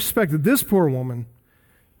 highly respected. This poor woman,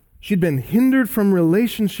 she'd been hindered from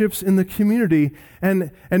relationships in the community,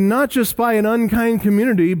 and not just by an unkind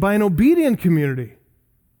community, by an obedient community,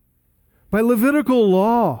 by Levitical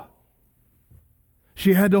law.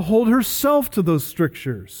 She had to hold herself to those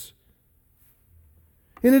strictures.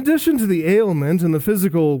 In addition to the ailment and the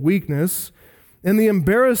physical weakness and the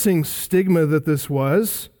embarrassing stigma that this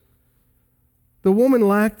was, the woman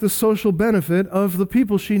lacked the social benefit of the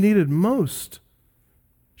people she needed most.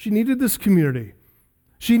 She needed this community.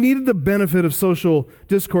 She needed the benefit of social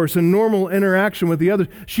discourse and normal interaction with the others.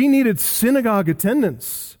 She needed synagogue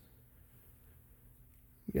attendance.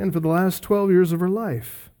 Again, for the last 12 years of her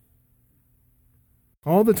life.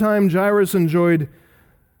 All the time, Jairus enjoyed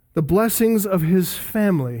the blessings of his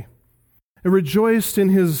family and rejoiced in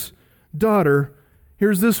his daughter.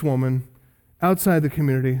 Here's this woman outside the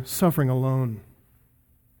community, suffering alone.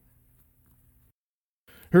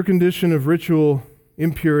 Her condition of ritual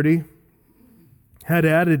impurity had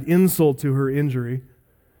added insult to her injury.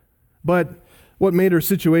 But what made her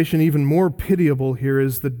situation even more pitiable here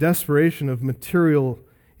is the desperation of material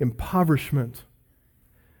impoverishment.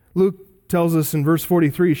 Luke tells us in verse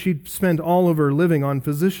 43, she spent all of her living on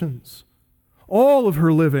physicians. All of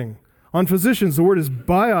her living on physicians. The word is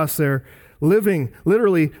bios there, living,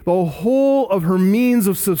 literally the whole of her means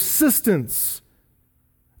of subsistence.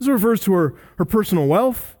 This refers to her personal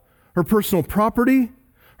wealth, her personal property,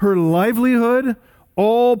 her livelihood,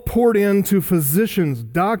 all poured into physicians,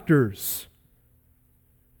 doctors.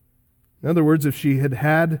 In other words, if she had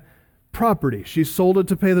had property, she sold it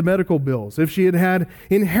to pay the medical bills. If she had had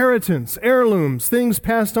inheritance, heirlooms, things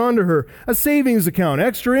passed on to her, a savings account,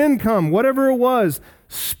 extra income, whatever it was,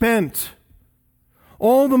 spent.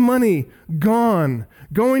 All the money gone,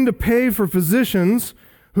 going to pay for physicians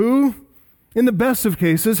who, in the best of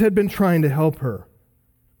cases, had been trying to help her.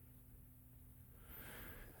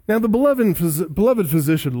 Now, the beloved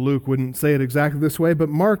physician Luke wouldn't say it exactly this way, but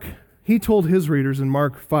Mark, he told his readers in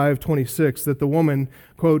Mark 5:26 that the woman,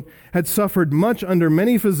 quote, had suffered much under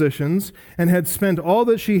many physicians and had spent all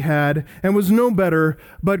that she had and was no better,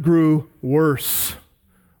 but grew worse.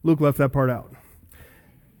 Luke left that part out.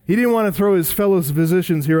 He didn't want to throw his fellow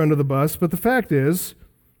physicians here under the bus, but the fact is,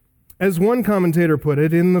 as one commentator put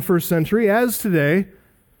it in the first century, as today,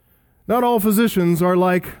 not all physicians are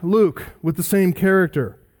like Luke with the same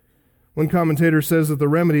character. One commentator says that the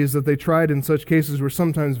remedies that they tried in such cases were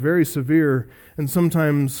sometimes very severe and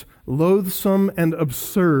sometimes loathsome and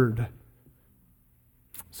absurd.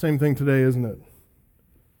 Same thing today, isn't it?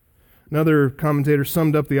 Another commentator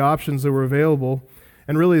summed up the options that were available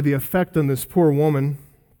and really the effect on this poor woman.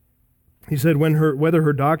 He said whether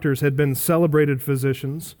her doctors had been celebrated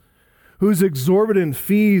physicians whose exorbitant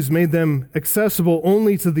fees made them accessible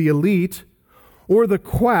only to the elite, or the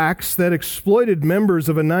quacks that exploited members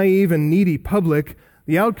of a naive and needy public,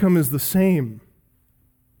 the outcome is the same.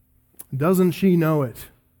 Doesn't she know it?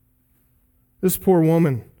 This poor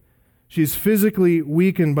woman, she's physically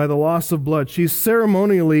weakened by the loss of blood. She's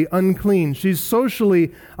ceremonially unclean. She's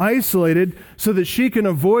socially isolated so that she can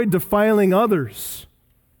avoid defiling others.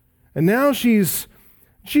 And now she's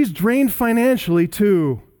She's drained financially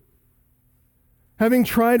too. Having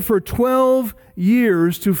tried for 12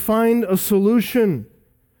 years to find a solution.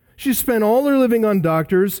 She spent all her living on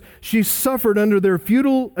doctors. She suffered under their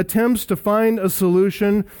futile attempts to find a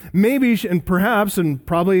solution. Maybe, and perhaps, and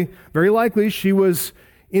probably very likely, she was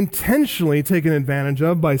intentionally taken advantage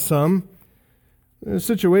of by some. The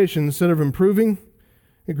situation, instead of improving,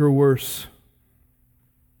 it grew worse.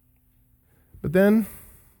 But then,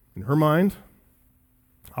 in her mind,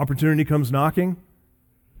 opportunity comes knocking.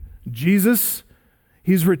 Jesus,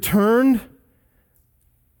 he's returned,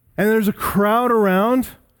 and there's a crowd around,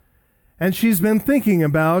 and she's been thinking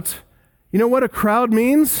about, you know what a crowd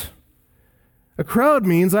means? A crowd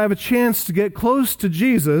means I have a chance to get close to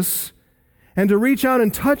Jesus and to reach out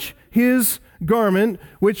and touch his garment,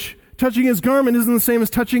 which touching his garment isn't the same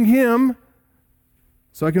as touching him,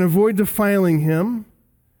 so I can avoid defiling him.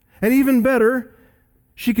 And even better,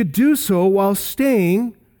 she could do so while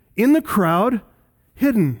staying in the crowd,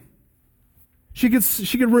 hidden. She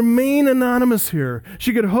could remain anonymous here.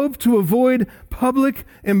 She could hope to avoid public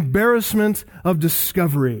embarrassment of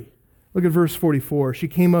discovery. Look at verse 44. She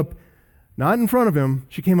came up, not in front of him,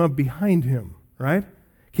 she came up behind him, right?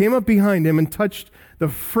 Came up behind him and touched the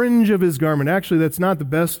fringe of his garment. Actually, that's not the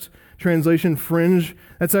best translation, fringe.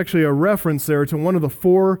 That's actually a reference there to one of the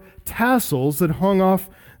 4 tassels that hung off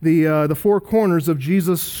the 4 corners of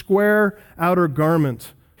Jesus' square outer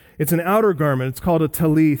garment. It's an outer garment. It's called a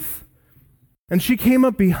talith. And she came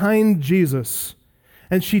up behind Jesus,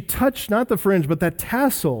 and she touched not the fringe, but that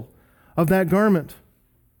tassel of that garment.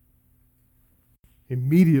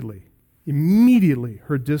 Immediately,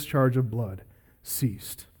 her discharge of blood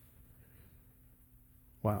ceased.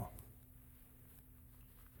 Wow.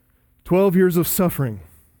 12 years of suffering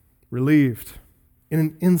relieved in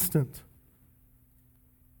an instant.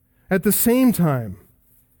 At the same time,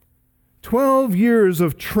 12 years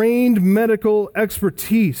of trained medical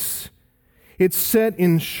expertise, it's set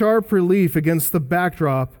in sharp relief against the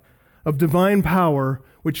backdrop of divine power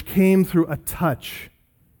which came through a touch.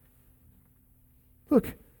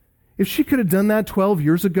 Look, if she could have done that 12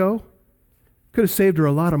 years ago, could have saved her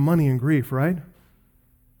a lot of money and grief, right?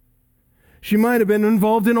 She might have been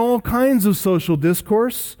involved in all kinds of social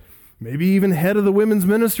discourse, maybe even head of the women's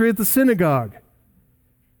ministry at the synagogue.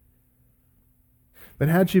 But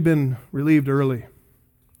had she been relieved early,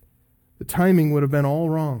 the timing would have been all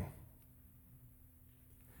wrong.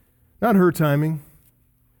 Not her timing,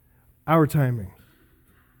 our timing.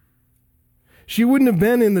 She wouldn't have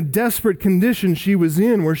been in the desperate condition she was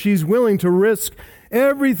in, where she's willing to risk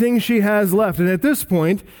everything she has left. And at this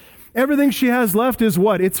point, everything she has left is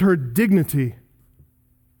what? It's her dignity.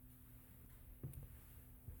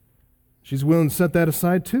 She's willing to set that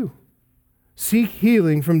aside too. Seek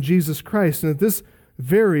healing from Jesus Christ. And at this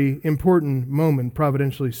very important moment,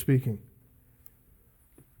 providentially speaking,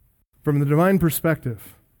 from the divine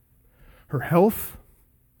perspective, her health,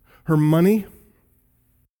 her money,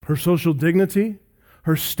 her social dignity,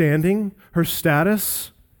 her standing, her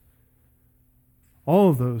status, all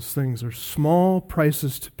of those things are small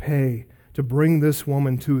prices to pay to bring this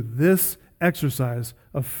woman to this exercise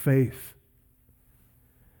of faith.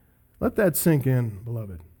 Let that sink in,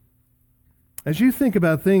 beloved. As you think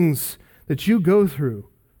about things that you go through,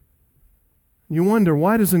 you wonder,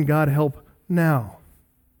 why doesn't God help now?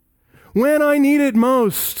 When I need it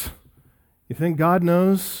most. You think God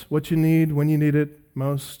knows what you need when you need it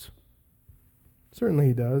most? Certainly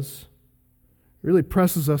He does. It really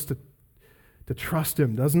presses us to trust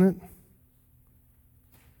Him, doesn't it?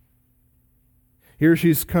 Here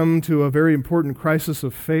she's come to a very important crisis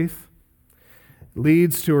of faith. It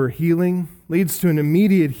leads to her healing, leads to an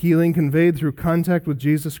immediate healing conveyed through contact with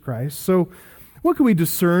Jesus Christ. So what can we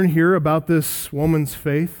discern here about this woman's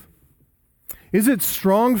faith? Is it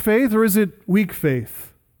strong faith or is it weak faith?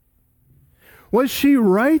 Was she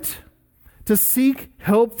right to seek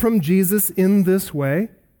help from Jesus in this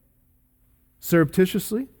way?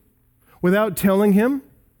 Surreptitiously? Without telling Him?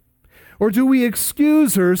 Or do we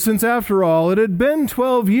excuse her since, after all, it had been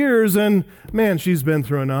 12 years and, man, she's been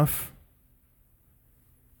through enough?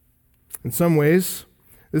 In some ways,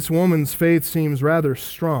 this woman's faith seems rather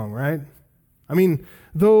strong, right? I mean,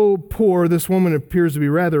 though poor, this woman appears to be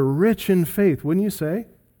rather rich in faith, wouldn't you say?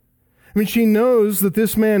 I mean, she knows that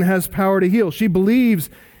this man has power to heal. She believes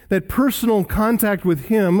that personal contact with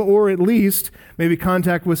him, or at least maybe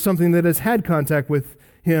contact with something that has had contact with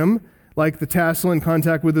him, like the tassel in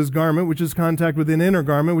contact with his garment, which is contact with an inner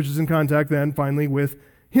garment, which is in contact then finally with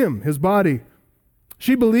him, his body.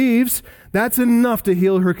 She believes that's enough to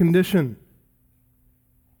heal her condition.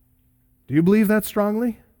 Do you believe that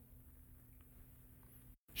strongly?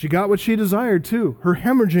 She got what she desired too. Her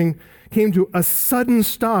hemorrhaging came to a sudden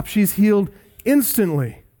stop. She's healed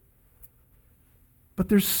instantly. But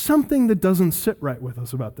there's something that doesn't sit right with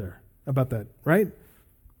us about that, right?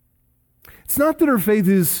 It's not that her faith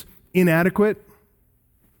is inadequate.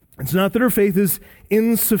 It's not that her faith is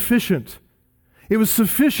insufficient. It was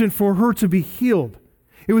sufficient for her to be healed.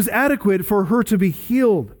 It was adequate for her to be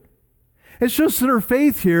healed. It's just that her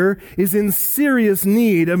faith here is in serious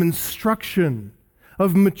need of instruction,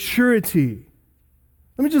 of maturity.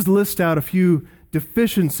 Let me just list out a few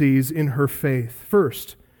deficiencies in her faith.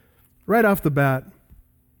 First, right off the bat,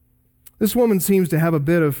 this woman seems to have a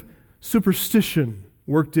bit of superstition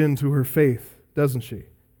worked into her faith, doesn't she?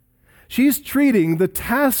 She's treating the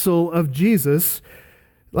tassel of Jesus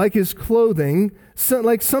like his clothing,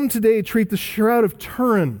 like some today treat the Shroud of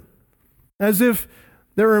Turin, as if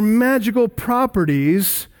there are magical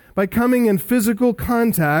properties by coming in physical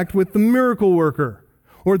contact with the miracle worker,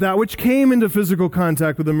 or that which came into physical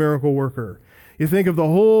contact with the miracle worker. You think of the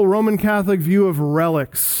whole Roman Catholic view of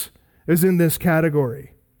relics is in this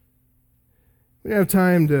category. We don't have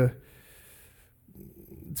time to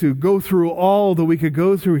go through all that we could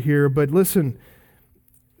go through here, but listen,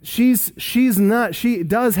 she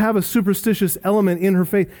does have a superstitious element in her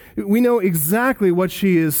faith. We know exactly what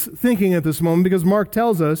she is thinking at this moment because Mark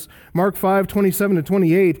tells us, Mark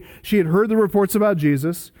 5:27-28, she had heard the reports about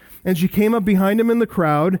Jesus, and she came up behind him in the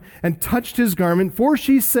crowd and touched his garment, for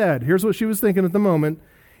she said, here's what she was thinking at the moment,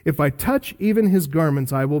 if I touch even his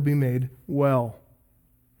garments, I will be made well.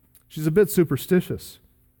 She's a bit superstitious.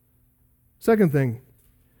 Second thing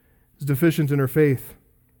is deficient in her faith.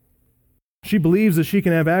 She believes that she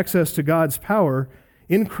can have access to God's power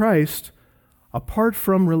in Christ apart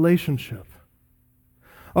from relationship.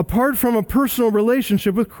 Apart from a personal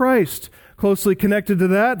relationship with Christ. Closely connected to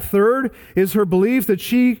that, third, is her belief that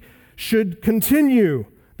she should continue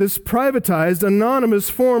this privatized, anonymous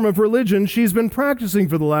form of religion she's been practicing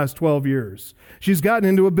for the last 12 years. She's gotten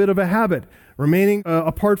into a bit of a habit, remaining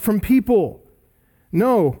apart from people.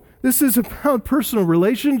 No, this is about personal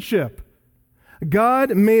relationship.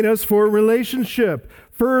 God made us for a relationship.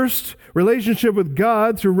 First, relationship with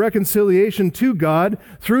God through reconciliation to God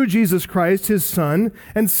through Jesus Christ, his Son.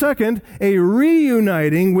 And second, a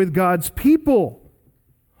reuniting with God's people.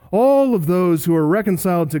 All of those who are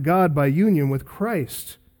reconciled to God by union with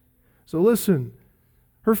Christ. So listen,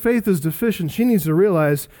 her faith is deficient. She needs to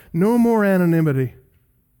realize no more anonymity.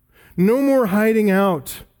 No more hiding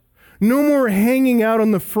out. No more hanging out on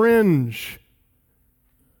the fringe.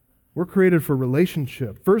 We're created for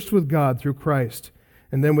relationship, first with God through Christ,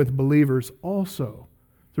 and then with believers also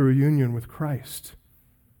through union with Christ.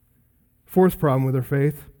 Fourth problem with her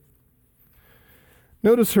faith.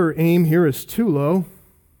 Notice her aim here is too low.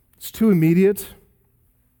 It's too immediate.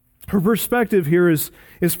 Her perspective here is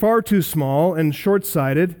far too small and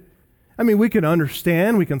short-sighted. I mean, we can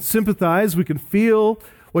understand, we can sympathize, we can feel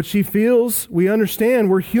what she feels. We understand,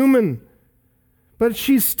 we're human. But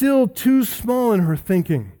she's still too small in her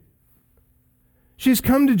thinking. She's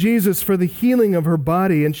come to Jesus for the healing of her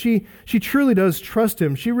body, and she truly does trust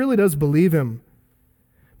him. She really does believe him.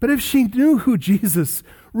 But if she knew who Jesus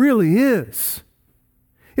really is,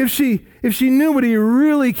 if she knew what he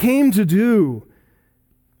really came to do,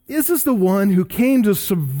 this is the one who came to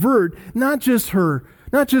subvert not just her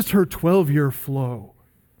 12-year flow.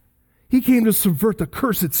 He came to subvert the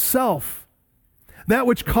curse itself, that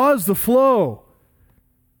which caused the flow.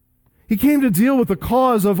 He came to deal with the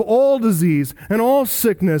cause of all disease and all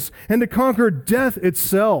sickness and to conquer death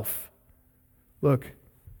itself. Look,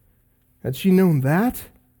 had she known that,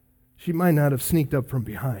 she might not have sneaked up from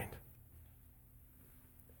behind.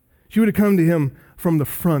 She would have come to him from the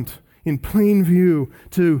front in plain view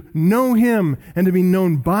to know him and to be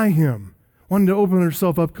known by him, wanting to open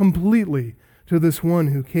herself up completely to this one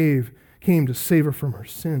who came to save her from her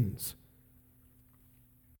sins.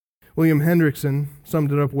 William Hendrickson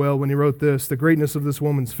summed it up well when he wrote this: the greatness of this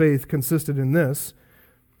woman's faith consisted in this,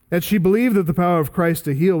 that she believed that the power of Christ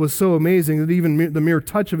to heal was so amazing that even the mere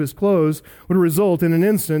touch of his clothes would result in an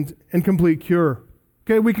instant and complete cure.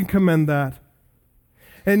 Okay, we can commend that.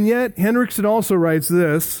 And yet, Hendrickson also writes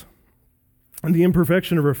this, on the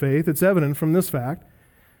imperfection of her faith, it's evident from this fact,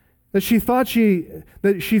 that she thought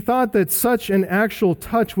that such an actual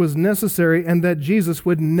touch was necessary and that Jesus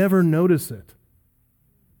would never notice it.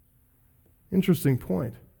 Interesting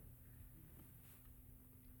point.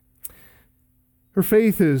 Her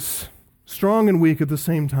faith is strong and weak at the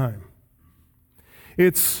same time.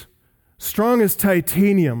 It's strong as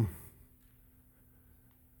titanium,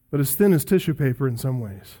 but as thin as tissue paper in some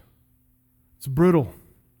ways. It's brittle.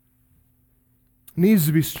 It needs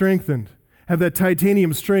to be strengthened. have that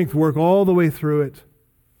titanium strength work all the way through it.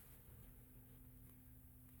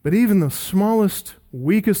 But even the smallest,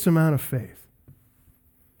 weakest amount of faith,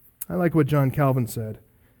 I like what John Calvin said,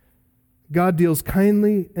 God deals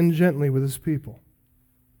kindly and gently with his people,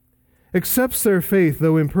 accepts their faith,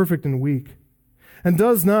 though imperfect and weak, and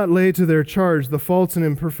does not lay to their charge the faults and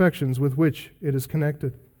imperfections with which it is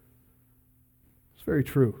connected. It's very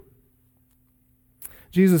true.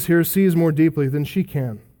 Jesus here sees more deeply than she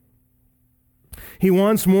can. He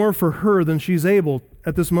wants more for her than she's able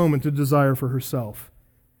at this moment to desire for herself.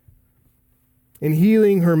 In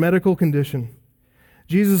healing her medical condition,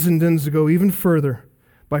 Jesus intends to go even further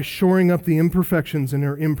by shoring up the imperfections in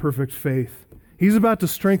her imperfect faith. He's about to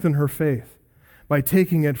strengthen her faith by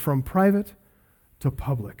taking it from private to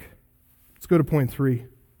public. Let's go to point 3.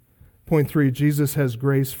 Point 3, Jesus has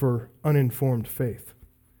grace for uninformed faith.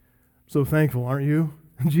 So thankful, aren't you?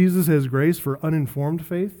 Jesus has grace for uninformed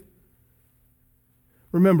faith.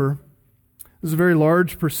 Remember, this is a very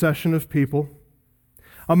large procession of people.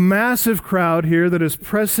 A massive crowd here that is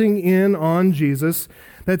pressing in on Jesus,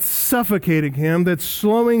 that's suffocating him, that's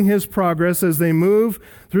slowing his progress as they move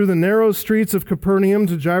through the narrow streets of Capernaum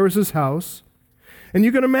to Jairus' house. And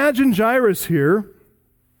you can imagine Jairus here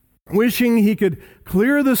wishing he could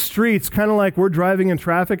clear the streets, kind of like we're driving in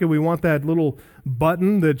traffic and we want that little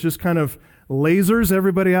button that just kind of lasers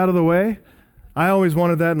everybody out of the way. I always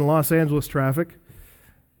wanted that in Los Angeles traffic.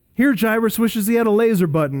 Here Jairus wishes he had a laser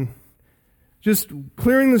button. Just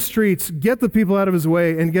clearing the streets, get the people out of his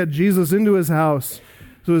way, and get Jesus into his house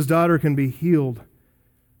so his daughter can be healed.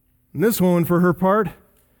 And this woman, for her part,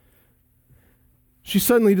 she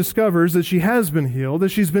suddenly discovers that she has been healed, that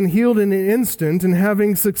she's been healed in an instant, and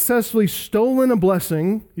having successfully stolen a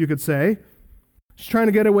blessing, you could say, she's trying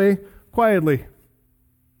to get away quietly.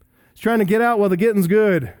 She's trying to get out while the getting's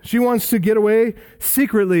good. She wants to get away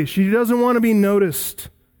secretly. She doesn't want to be noticed.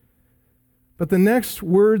 But the next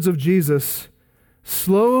words of Jesus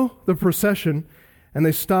slow the procession, and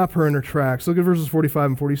they stop her in her tracks. Look at verses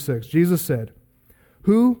 45 and 46. Jesus said,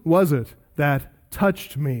 "Who was it that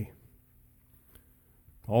touched me?"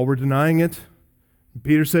 All were denying it.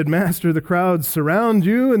 Peter said, "Master, the crowds surround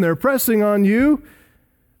you, and they're pressing on you."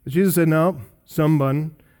 But Jesus said, "No,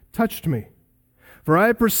 someone touched me. For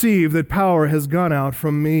I perceive that power has gone out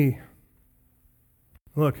from me."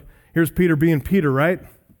 Look, here's Peter being Peter, right?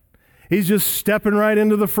 He's just stepping right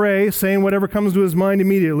into the fray, saying whatever comes to his mind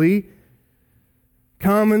immediately.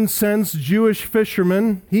 Common sense Jewish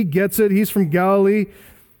fisherman. He gets it. He's from Galilee.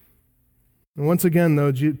 And once again,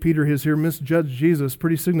 though, Peter has here misjudged Jesus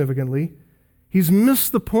pretty significantly. He's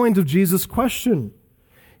missed the point of Jesus' question.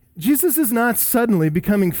 Jesus is not suddenly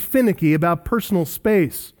becoming finicky about personal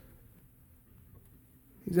space.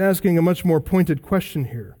 He's asking a much more pointed question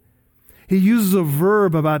here. He uses a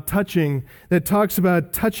verb about touching that talks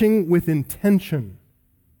about touching with intention.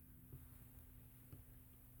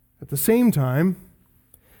 At the same time,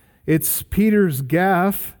 it's Peter's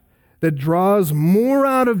gaffe that draws more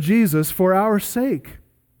out of Jesus for our sake.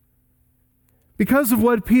 Because of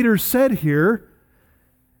what Peter said here,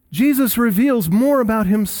 Jesus reveals more about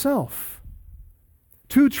himself.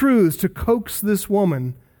 Two truths to coax this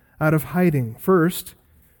woman out of hiding. First,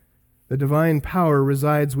 the divine power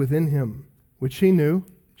resides within him, which she knew,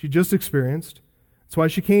 she just experienced. That's why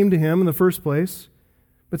she came to him in the first place.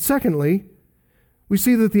 But secondly, we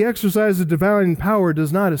see that the exercise of divine power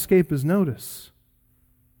does not escape his notice.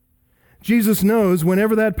 Jesus knows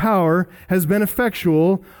whenever that power has been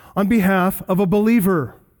effectual on behalf of a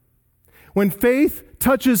believer. When faith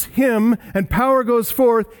touches him and power goes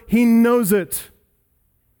forth, he knows it.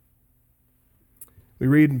 We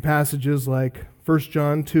read in passages like 1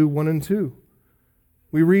 John 2, 1 and 2.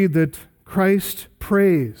 We read that Christ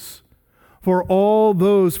prays for all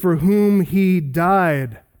those for whom he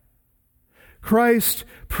died. Christ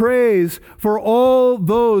prays for all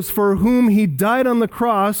those for whom he died on the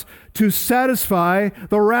cross to satisfy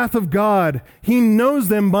the wrath of God. He knows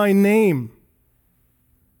them by name.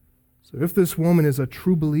 So if this woman is a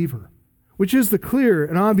true believer, which is the clear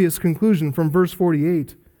and obvious conclusion from verse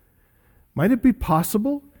 48, might it be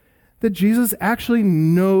possible that Jesus actually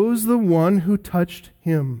knows the one who touched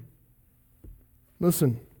him?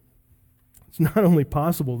 Listen, it's not only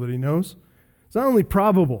possible that he knows, it's not only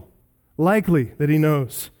probable, likely that he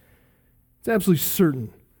knows. It's absolutely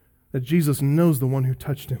certain that Jesus knows the one who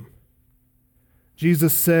touched him.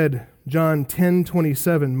 Jesus said, John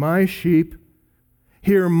 10:27, "My sheep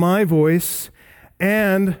hear my voice,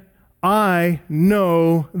 and I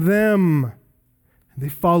know them, and they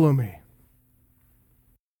follow me."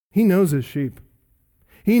 He knows his sheep.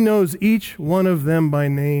 He knows each one of them by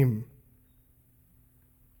name.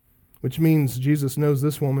 which means Jesus knows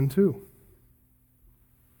this woman too.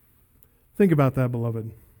 Think about that,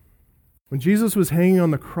 beloved. When Jesus was hanging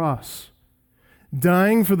on the cross,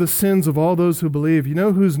 dying for the sins of all those who believe, you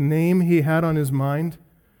know whose name he had on his mind?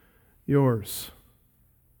 Yours.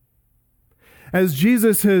 As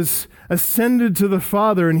Jesus has ascended to the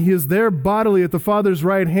Father and he is there bodily at the Father's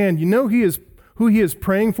right hand, you know who he is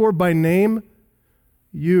praying for by name?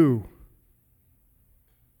 You.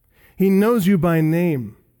 He knows you by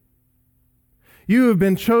name. You have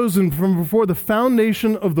been chosen from before the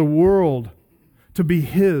foundation of the world to be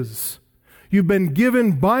his. You've been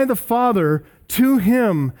given by the Father to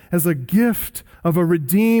him as a gift of a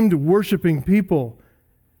redeemed, worshiping people.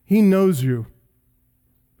 He knows you.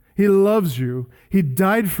 He loves you. He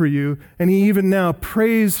died for you, and he even now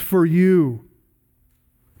prays for you.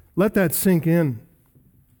 Let that sink in.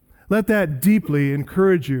 Let that deeply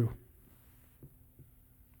encourage you.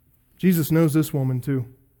 Jesus knows this woman too.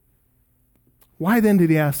 Why then did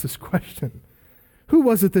he ask this question? Who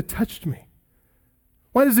was it that touched me?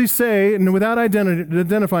 Why does he say, and without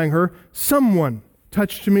identifying her, someone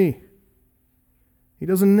touched me? He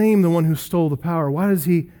doesn't name the one who stole the power. Why does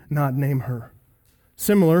he not name her?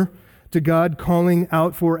 Similar to God calling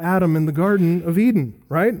out for Adam in the Garden of Eden,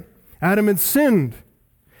 right? Adam had sinned.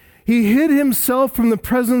 He hid himself from the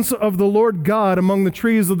presence of the Lord God among the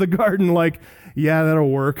trees of the garden like, yeah, that'll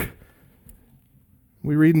work.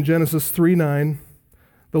 We read in Genesis 3:9,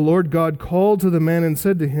 the Lord God called to the man and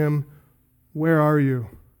said to him, where are you?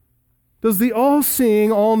 Does the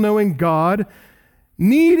all-seeing, all-knowing God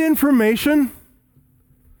need information?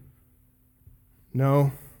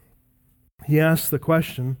 No. He asks the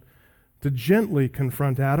question to gently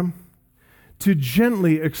confront Adam, to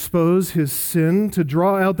gently expose his sin, to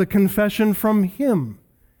draw out the confession from him.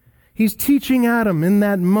 He's teaching Adam in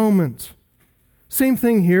that moment. Same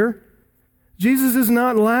thing here. Jesus is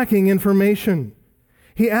not lacking information.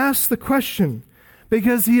 He asks the question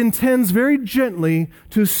because he intends very gently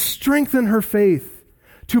to strengthen her faith,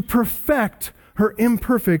 to perfect her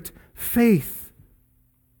imperfect faith.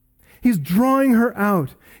 He's drawing her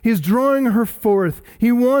out. He's drawing her forth.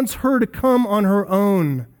 He wants her to come on her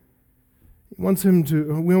own. He wants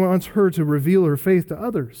her to reveal her faith to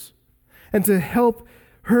others and to help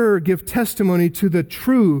her give testimony to the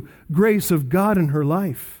true grace of God in her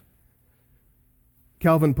life.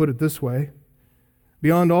 Calvin put it this way,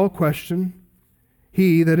 beyond all question,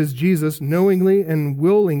 he, that is Jesus, knowingly and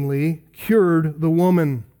willingly cured the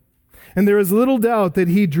woman. And there is little doubt that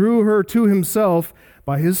he drew her to himself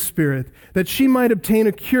by his Spirit, that she might obtain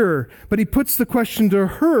a cure. But he puts the question to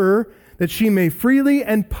her that she may freely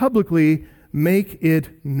and publicly make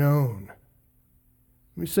it known.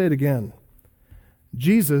 Let me say it again.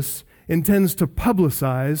 Jesus intends to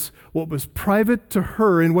publicize what was private to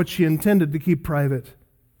her and what she intended to keep private.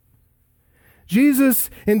 Jesus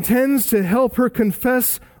intends to help her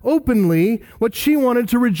confess openly what she wanted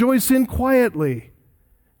to rejoice in quietly.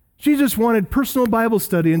 She just wanted personal Bible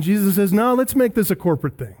study, and Jesus says, no, let's make this a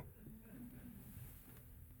corporate thing.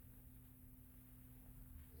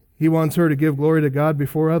 He wants her to give glory to God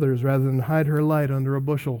before others rather than hide her light under a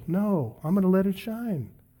bushel. No, I'm going to let it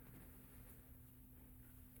shine.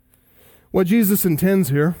 What Jesus intends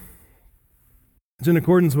here is in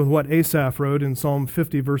accordance with what Asaph wrote in Psalm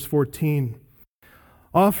 50, verse 14.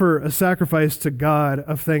 Offer a sacrifice to God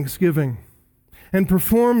of thanksgiving and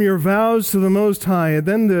perform your vows to the Most High. And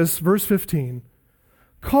then this, verse 15,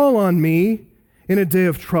 call on me in a day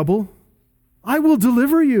of trouble. I will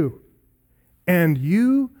deliver you, and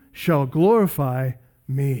you shall glorify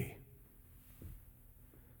me.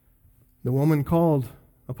 The woman called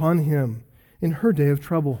upon him in her day of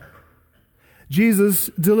trouble. Jesus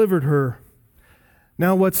delivered her.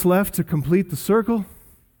 Now what's left to complete the circle?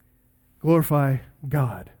 Glorify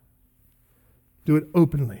God. Do it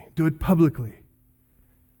openly. Do it publicly.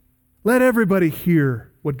 Let everybody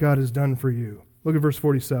hear what God has done for you. Look at verse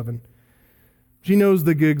 47. She knows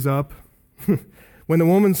the gig's up. When the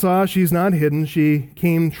woman saw she's not hidden, she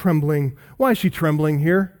came trembling. Why is she trembling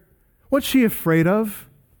here? What's she afraid of?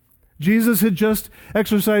 Jesus had just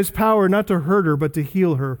exercised power not to hurt her, but to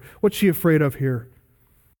heal her. What's she afraid of here?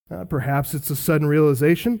 Perhaps it's a sudden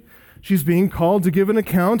realization. She's being called to give an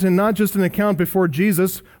account, and not just an account before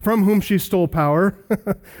Jesus, from whom she stole power,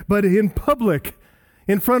 but in public,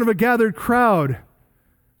 in front of a gathered crowd.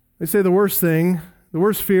 They say the worst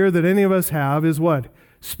fear that any of us have is what?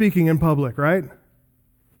 Speaking in public, right?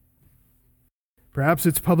 Perhaps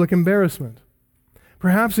it's public embarrassment.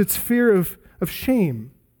 Perhaps it's fear of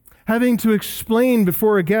shame, having to explain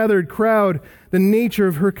before a gathered crowd the nature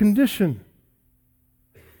of her condition.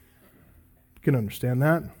 You can understand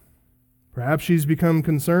that. Perhaps she's become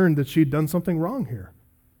concerned that she'd done something wrong here,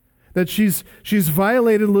 that she's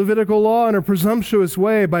violated Levitical law in a presumptuous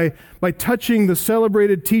way by touching the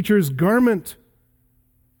celebrated teacher's garment.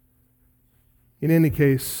 In any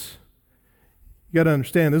case, you got to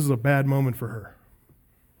understand this is a bad moment for her.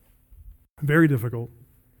 Very difficult.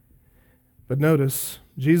 But notice,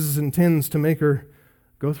 Jesus intends to make her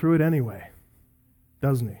go through it anyway,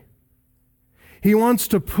 doesn't he? He wants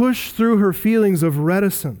to push through her feelings of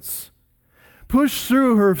reticence, push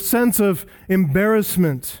through her sense of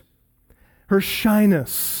embarrassment, her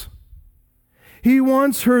shyness. He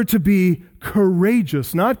wants her to be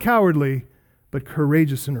courageous, not cowardly, but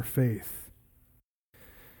courageous in her faith.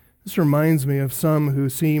 This reminds me of some who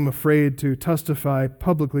seem afraid to testify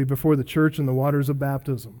publicly before the church in the waters of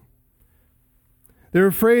baptism. They're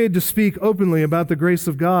afraid to speak openly about the grace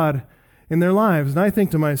of God in their lives. And I think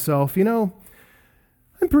to myself, I'm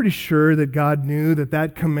pretty sure that God knew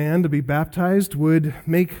that command to be baptized would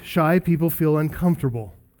make shy people feel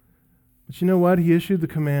uncomfortable. But you know what? He issued the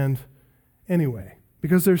command anyway,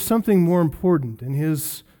 because there's something more important in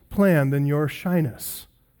His plan than your shyness.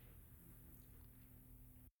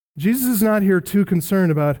 Jesus is not here too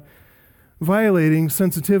concerned about violating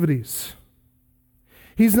sensitivities.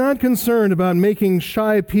 He's not concerned about making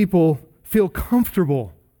shy people feel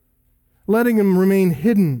comfortable, letting them remain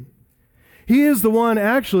hidden. He is the one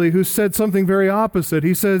actually who said something very opposite.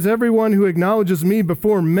 He says, "Everyone who acknowledges me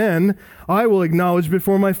before men, I will acknowledge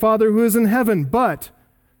before my Father who is in heaven. But,"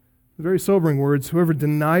 very sobering words, "whoever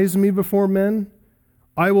denies me before men,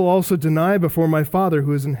 I will also deny before my Father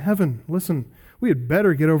who is in heaven." Listen, we had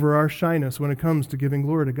better get over our shyness when it comes to giving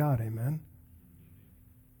glory to God. Amen.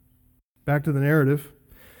 Back to the narrative.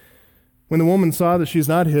 When the woman saw that she's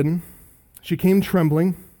not hidden, she came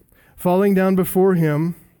trembling, falling down before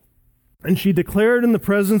him, and she declared in the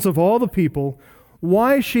presence of all the people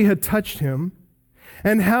why she had touched him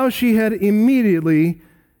and how she had immediately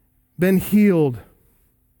been healed.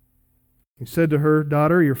 He said to her,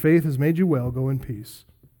 "Daughter, your faith has made you well. Go in peace."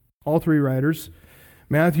 All three writers,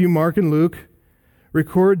 Matthew, Mark, and Luke,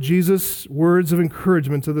 record Jesus' words of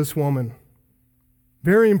encouragement to this woman.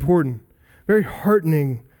 Very important, very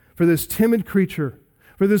heartening for this timid creature,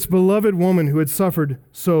 for this beloved woman who had suffered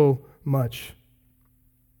so much.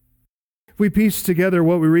 If we piece together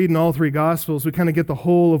what we read in all three Gospels, we kind of get the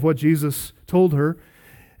whole of what Jesus told her.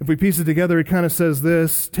 If we piece it together, it kind of says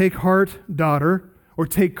this: "Take heart, daughter," or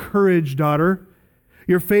 "Take courage, daughter.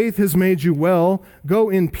 Your faith has made you well. Go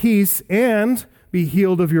in peace and be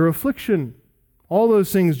healed of your affliction." All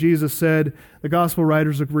those things Jesus said. The Gospel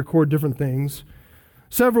writers record different things.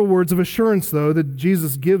 Several words of assurance, though, that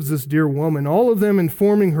Jesus gives this dear woman, all of them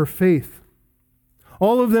informing her faith,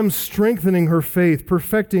 all of them strengthening her faith,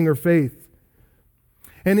 perfecting her faith.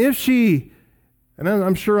 And if she, and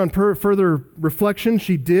I'm sure on further reflection,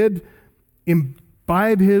 she did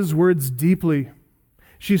imbibe His words deeply,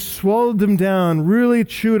 she swallowed them down, really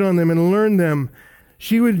chewed on them and learned them,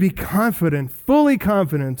 she would be confident, fully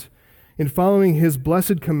confident, in following His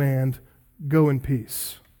blessed command, "Go in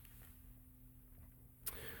peace."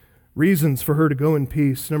 Reasons for her to go in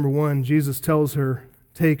peace. Number one, Jesus tells her,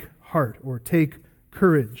 take heart, or take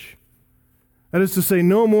courage. That is to say,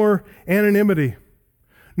 no more anonymity,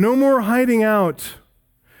 no more hiding out,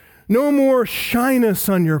 no more shyness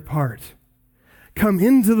on your part. Come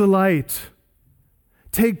into the light.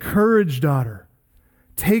 Take courage, daughter.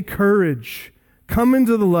 Take courage. Come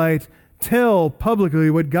into the light. Tell publicly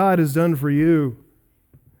what God has done for you.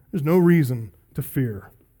 There's no reason to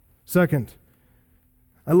fear. Second,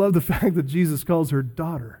 I love the fact that Jesus calls her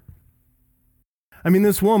daughter. I mean,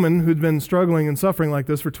 this woman who'd been struggling and suffering like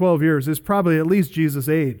this for 12 years is probably at least Jesus'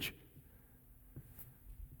 age.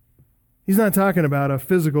 He's not talking about a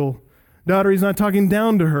physical daughter. He's not talking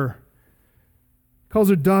down to her. He calls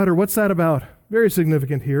her daughter. What's that about? Very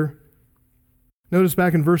significant here. Notice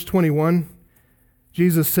back in verse 21,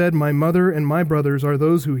 Jesus said, "My mother and my brothers are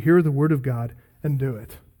those who hear the word of God and do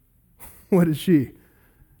it." What is she?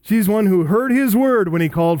 She's one who heard His word when He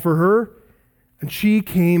called for her, and she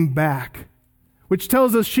came back, which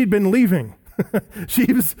tells us she'd been leaving. She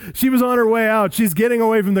was on her way out. She's getting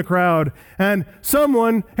away from the crowd. And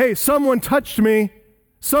someone touched me.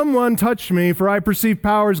 Someone touched me, for I perceive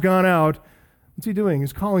power's gone out. What's He doing?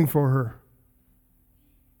 He's calling for her.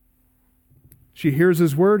 She hears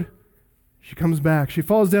His word. She comes back. She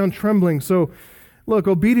falls down trembling. So, look,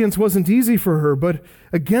 obedience wasn't easy for her, but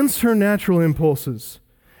against her natural impulses,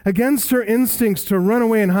 against her instincts to run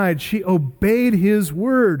away and hide, she obeyed His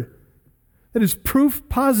word. That is proof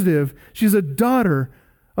positive she's a daughter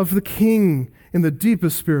of the King in the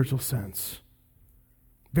deepest spiritual sense.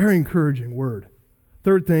 Very encouraging word.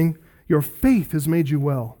 Third thing, Your faith has made you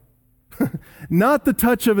well. Not the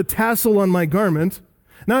touch of a tassel on my garment,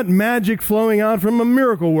 not magic flowing out from a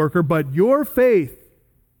miracle worker, but your faith.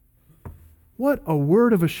 What a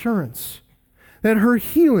word of assurance that her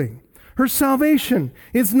healing, her salvation,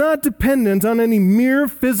 is not dependent on any mere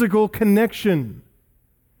physical connection.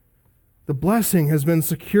 The blessing has been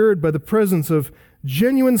secured by the presence of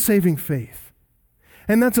genuine saving faith.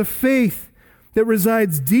 And that's a faith that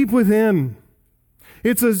resides deep within.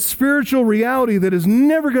 It's a spiritual reality that is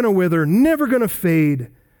never going to wither, never going to fade,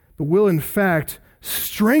 but will in fact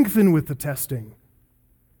strengthen with the testing.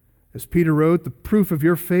 As Peter wrote, the proof of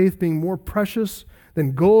your faith being more precious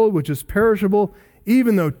than gold, which is perishable,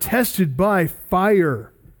 even though tested by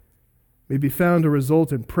fire, may be found to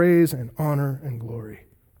result in praise and honor and glory.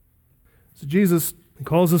 So Jesus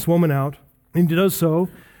calls this woman out, and he does so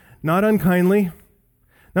not unkindly,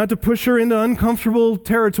 not to push her into uncomfortable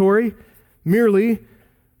territory merely,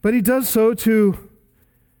 but he does so to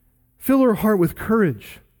fill her heart with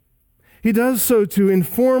courage. He does so to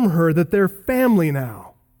inform her that they're family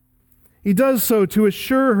now. He does so to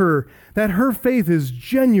assure her that her faith is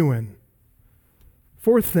genuine.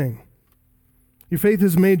 Fourth thing, your faith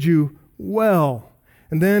has made you well.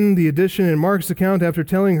 And then the addition in Mark's account, after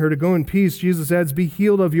telling her to go in peace, Jesus adds, be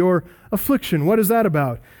healed of your affliction. What is that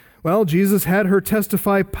about? Well, Jesus had her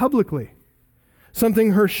testify publicly,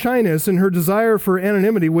 something her shyness and her desire for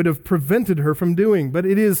anonymity would have prevented her from doing. But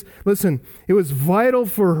it was vital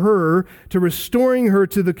for her to restoring her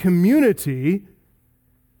to the community,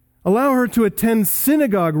 allow her to attend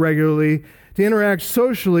synagogue regularly, to interact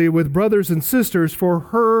socially with brothers and sisters, for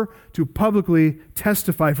her to publicly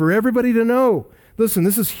testify, for everybody to know. Listen,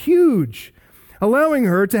 this is huge. Allowing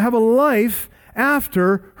her to have a life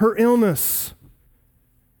after her illness.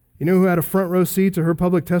 You know who had a front row seat to her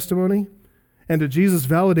public testimony and to Jesus'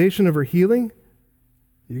 validation of her healing?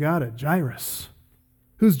 You got it, Jairus.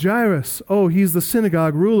 Who's Jairus? Oh, he's the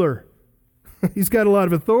synagogue ruler. He's got a lot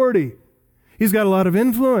of authority. He's got a lot of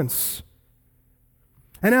influence.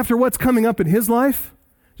 And after what's coming up in his life,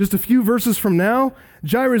 just a few verses from now,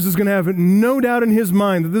 Jairus is going to have no doubt in his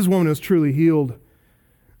mind that this woman is truly healed.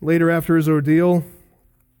 Later, after his ordeal,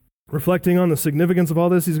 reflecting on the significance of all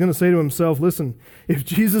this, he's going to say to himself, listen, if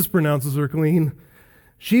Jesus pronounces her clean,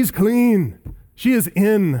 she's clean. She is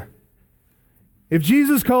in. If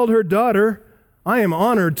Jesus called her daughter, I am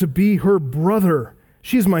honored to be her brother.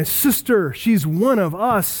 She's my sister. She's one of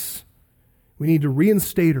us. We need to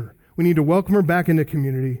reinstate her. We need to welcome her back into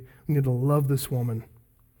community. We need to love this woman.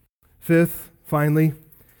 Fifth, finally,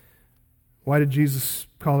 why did Jesus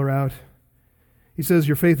call her out? He says,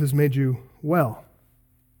 your faith has made you well.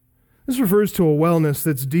 This refers to a wellness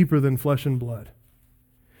that's deeper than flesh and blood.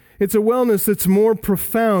 It's a wellness that's more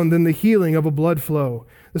profound than the healing of a blood flow.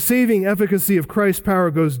 The saving efficacy of Christ's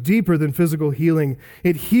power goes deeper than physical healing.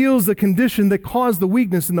 It heals the condition that caused the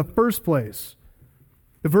weakness in the first place.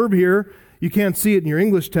 The verb here, you can't see it in your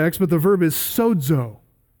English text, but the verb is sozo,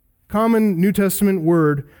 common New Testament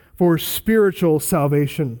word for spiritual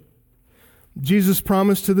salvation. Jesus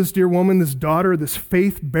promised to this dear woman, this daughter, this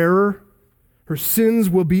faith bearer, her sins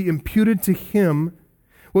will be imputed to him,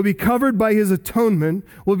 will be covered by his atonement,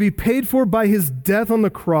 will be paid for by his death on the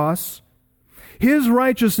cross. His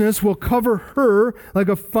righteousness will cover her like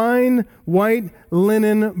a fine white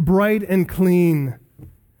linen, bright and clean,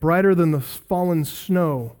 brighter than the fallen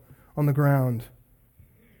snow on the ground.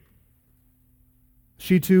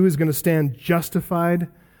 She too is going to stand justified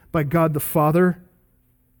by God the Father,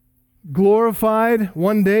 glorified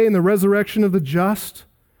one day in the resurrection of the just.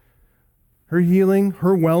 Her healing,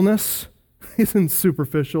 her wellness isn't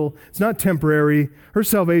superficial. It's not temporary. Her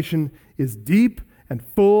salvation is deep and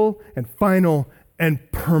full and final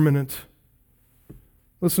and permanent.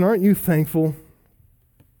 Listen, aren't you thankful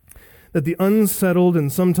that the unsettled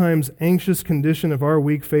and sometimes anxious condition of our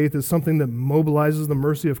weak faith is something that mobilizes the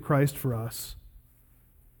mercy of Christ for us?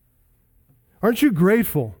 Aren't you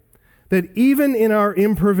grateful that even in our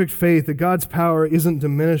imperfect faith, that God's power isn't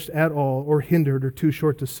diminished at all or hindered or too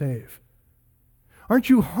short to save? Aren't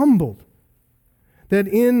you humbled that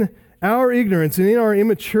in our ignorance and in our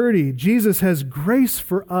immaturity, Jesus has grace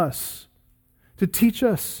for us to teach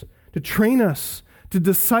us, to train us, to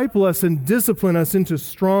disciple us and discipline us into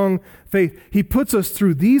strong faith? He puts us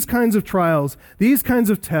through these kinds of trials, these kinds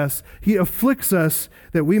of tests. He afflicts us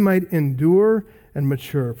that we might endure and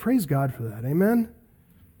mature. Praise God for that. Amen?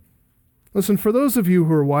 Listen, for those of you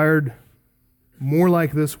who are wired more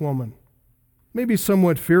like this woman, maybe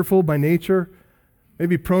somewhat fearful by nature,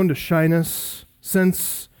 maybe prone to shyness,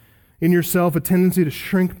 sense in yourself a tendency to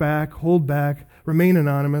shrink back, hold back, remain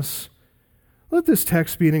anonymous, let this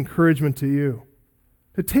text be an encouragement to you.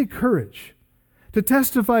 to take courage, to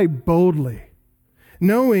testify boldly,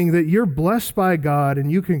 knowing that you're blessed by God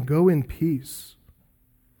and you can go in peace.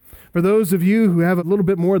 For those of you who have a little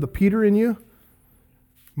bit more of the Peter in you,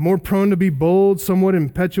 more prone to be bold, somewhat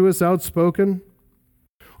impetuous, outspoken,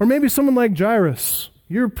 or maybe someone like Jairus,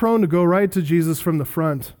 you're prone to go right to Jesus from the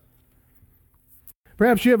front.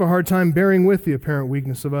 Perhaps you have a hard time bearing with the apparent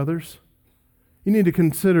weakness of others. You need to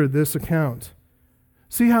consider this account.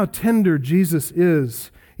 See how tender Jesus is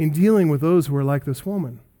in dealing with those who are like this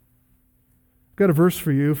woman. I've got a verse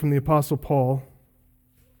for you from the Apostle Paul.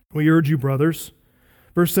 We urge you, brothers,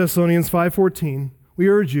 1 Thessalonians 5:14, we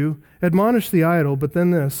urge you, admonish the idle, but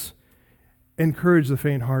then this, encourage the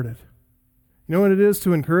faint-hearted. You know what it is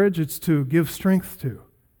to encourage? It's to give strength to.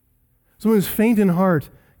 Someone who's faint in heart,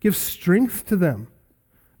 give strength to them.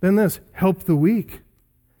 Then this, help the weak.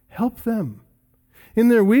 Help them. In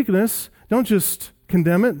their weakness, don't just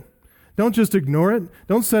condemn it. Don't just ignore it.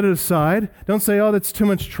 Don't set it aside. Don't say, oh, that's too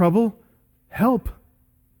much trouble. Help.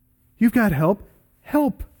 You've got help.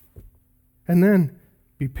 Help. And then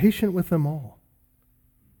be patient with them all.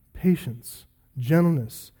 Patience,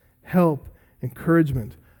 gentleness, help,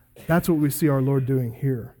 encouragement. That's what we see our Lord doing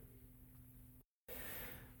here.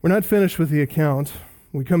 We're not finished with the account.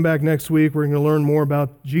 When we come back next week, we're going to learn more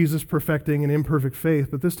about Jesus perfecting an imperfect faith,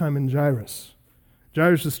 but this time in Jairus.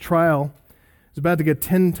 Jairus' trial is about to get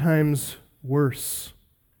 10 times worse.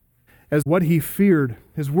 As what he feared,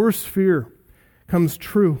 his worst fear, comes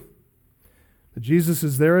true. But Jesus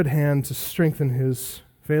is there at hand to strengthen his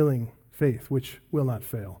failing faith, which will not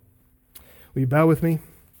fail. Will you bow with me?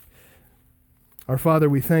 Our Father,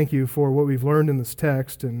 we thank you for what we've learned in this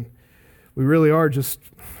text, and we really are just,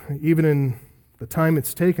 even in the time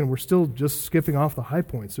it's taken, we're still just skipping off the high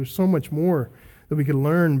points. There's so much more that we could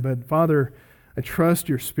learn, but Father, I trust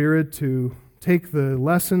your Spirit to take the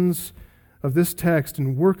lessons of this text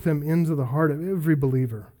and work them into the heart of every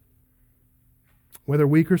believer, whether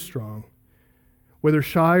weak or strong, whether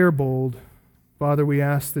shy or bold. Father, we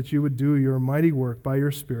ask that you would do your mighty work by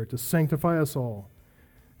your Spirit to sanctify us all,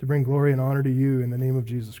 to bring glory and honor to you in the name of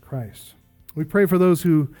Jesus Christ. We pray for those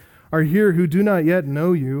who are here who do not yet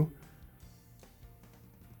know you,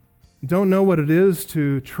 don't know what it is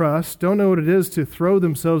to trust, don't know what it is to throw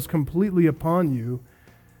themselves completely upon you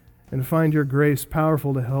and find your grace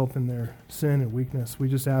powerful to help in their sin and weakness. We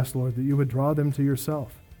just ask, Lord, that you would draw them to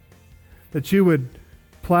yourself, that you would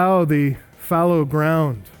plow the fallow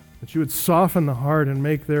ground, that you would soften the heart and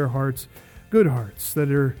make their hearts good hearts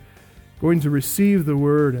that are going to receive the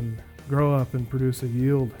word and grow up and produce a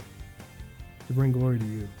yield to bring glory to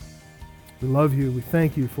you. We love you. We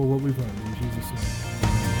thank you for what we've learned. In Jesus' name.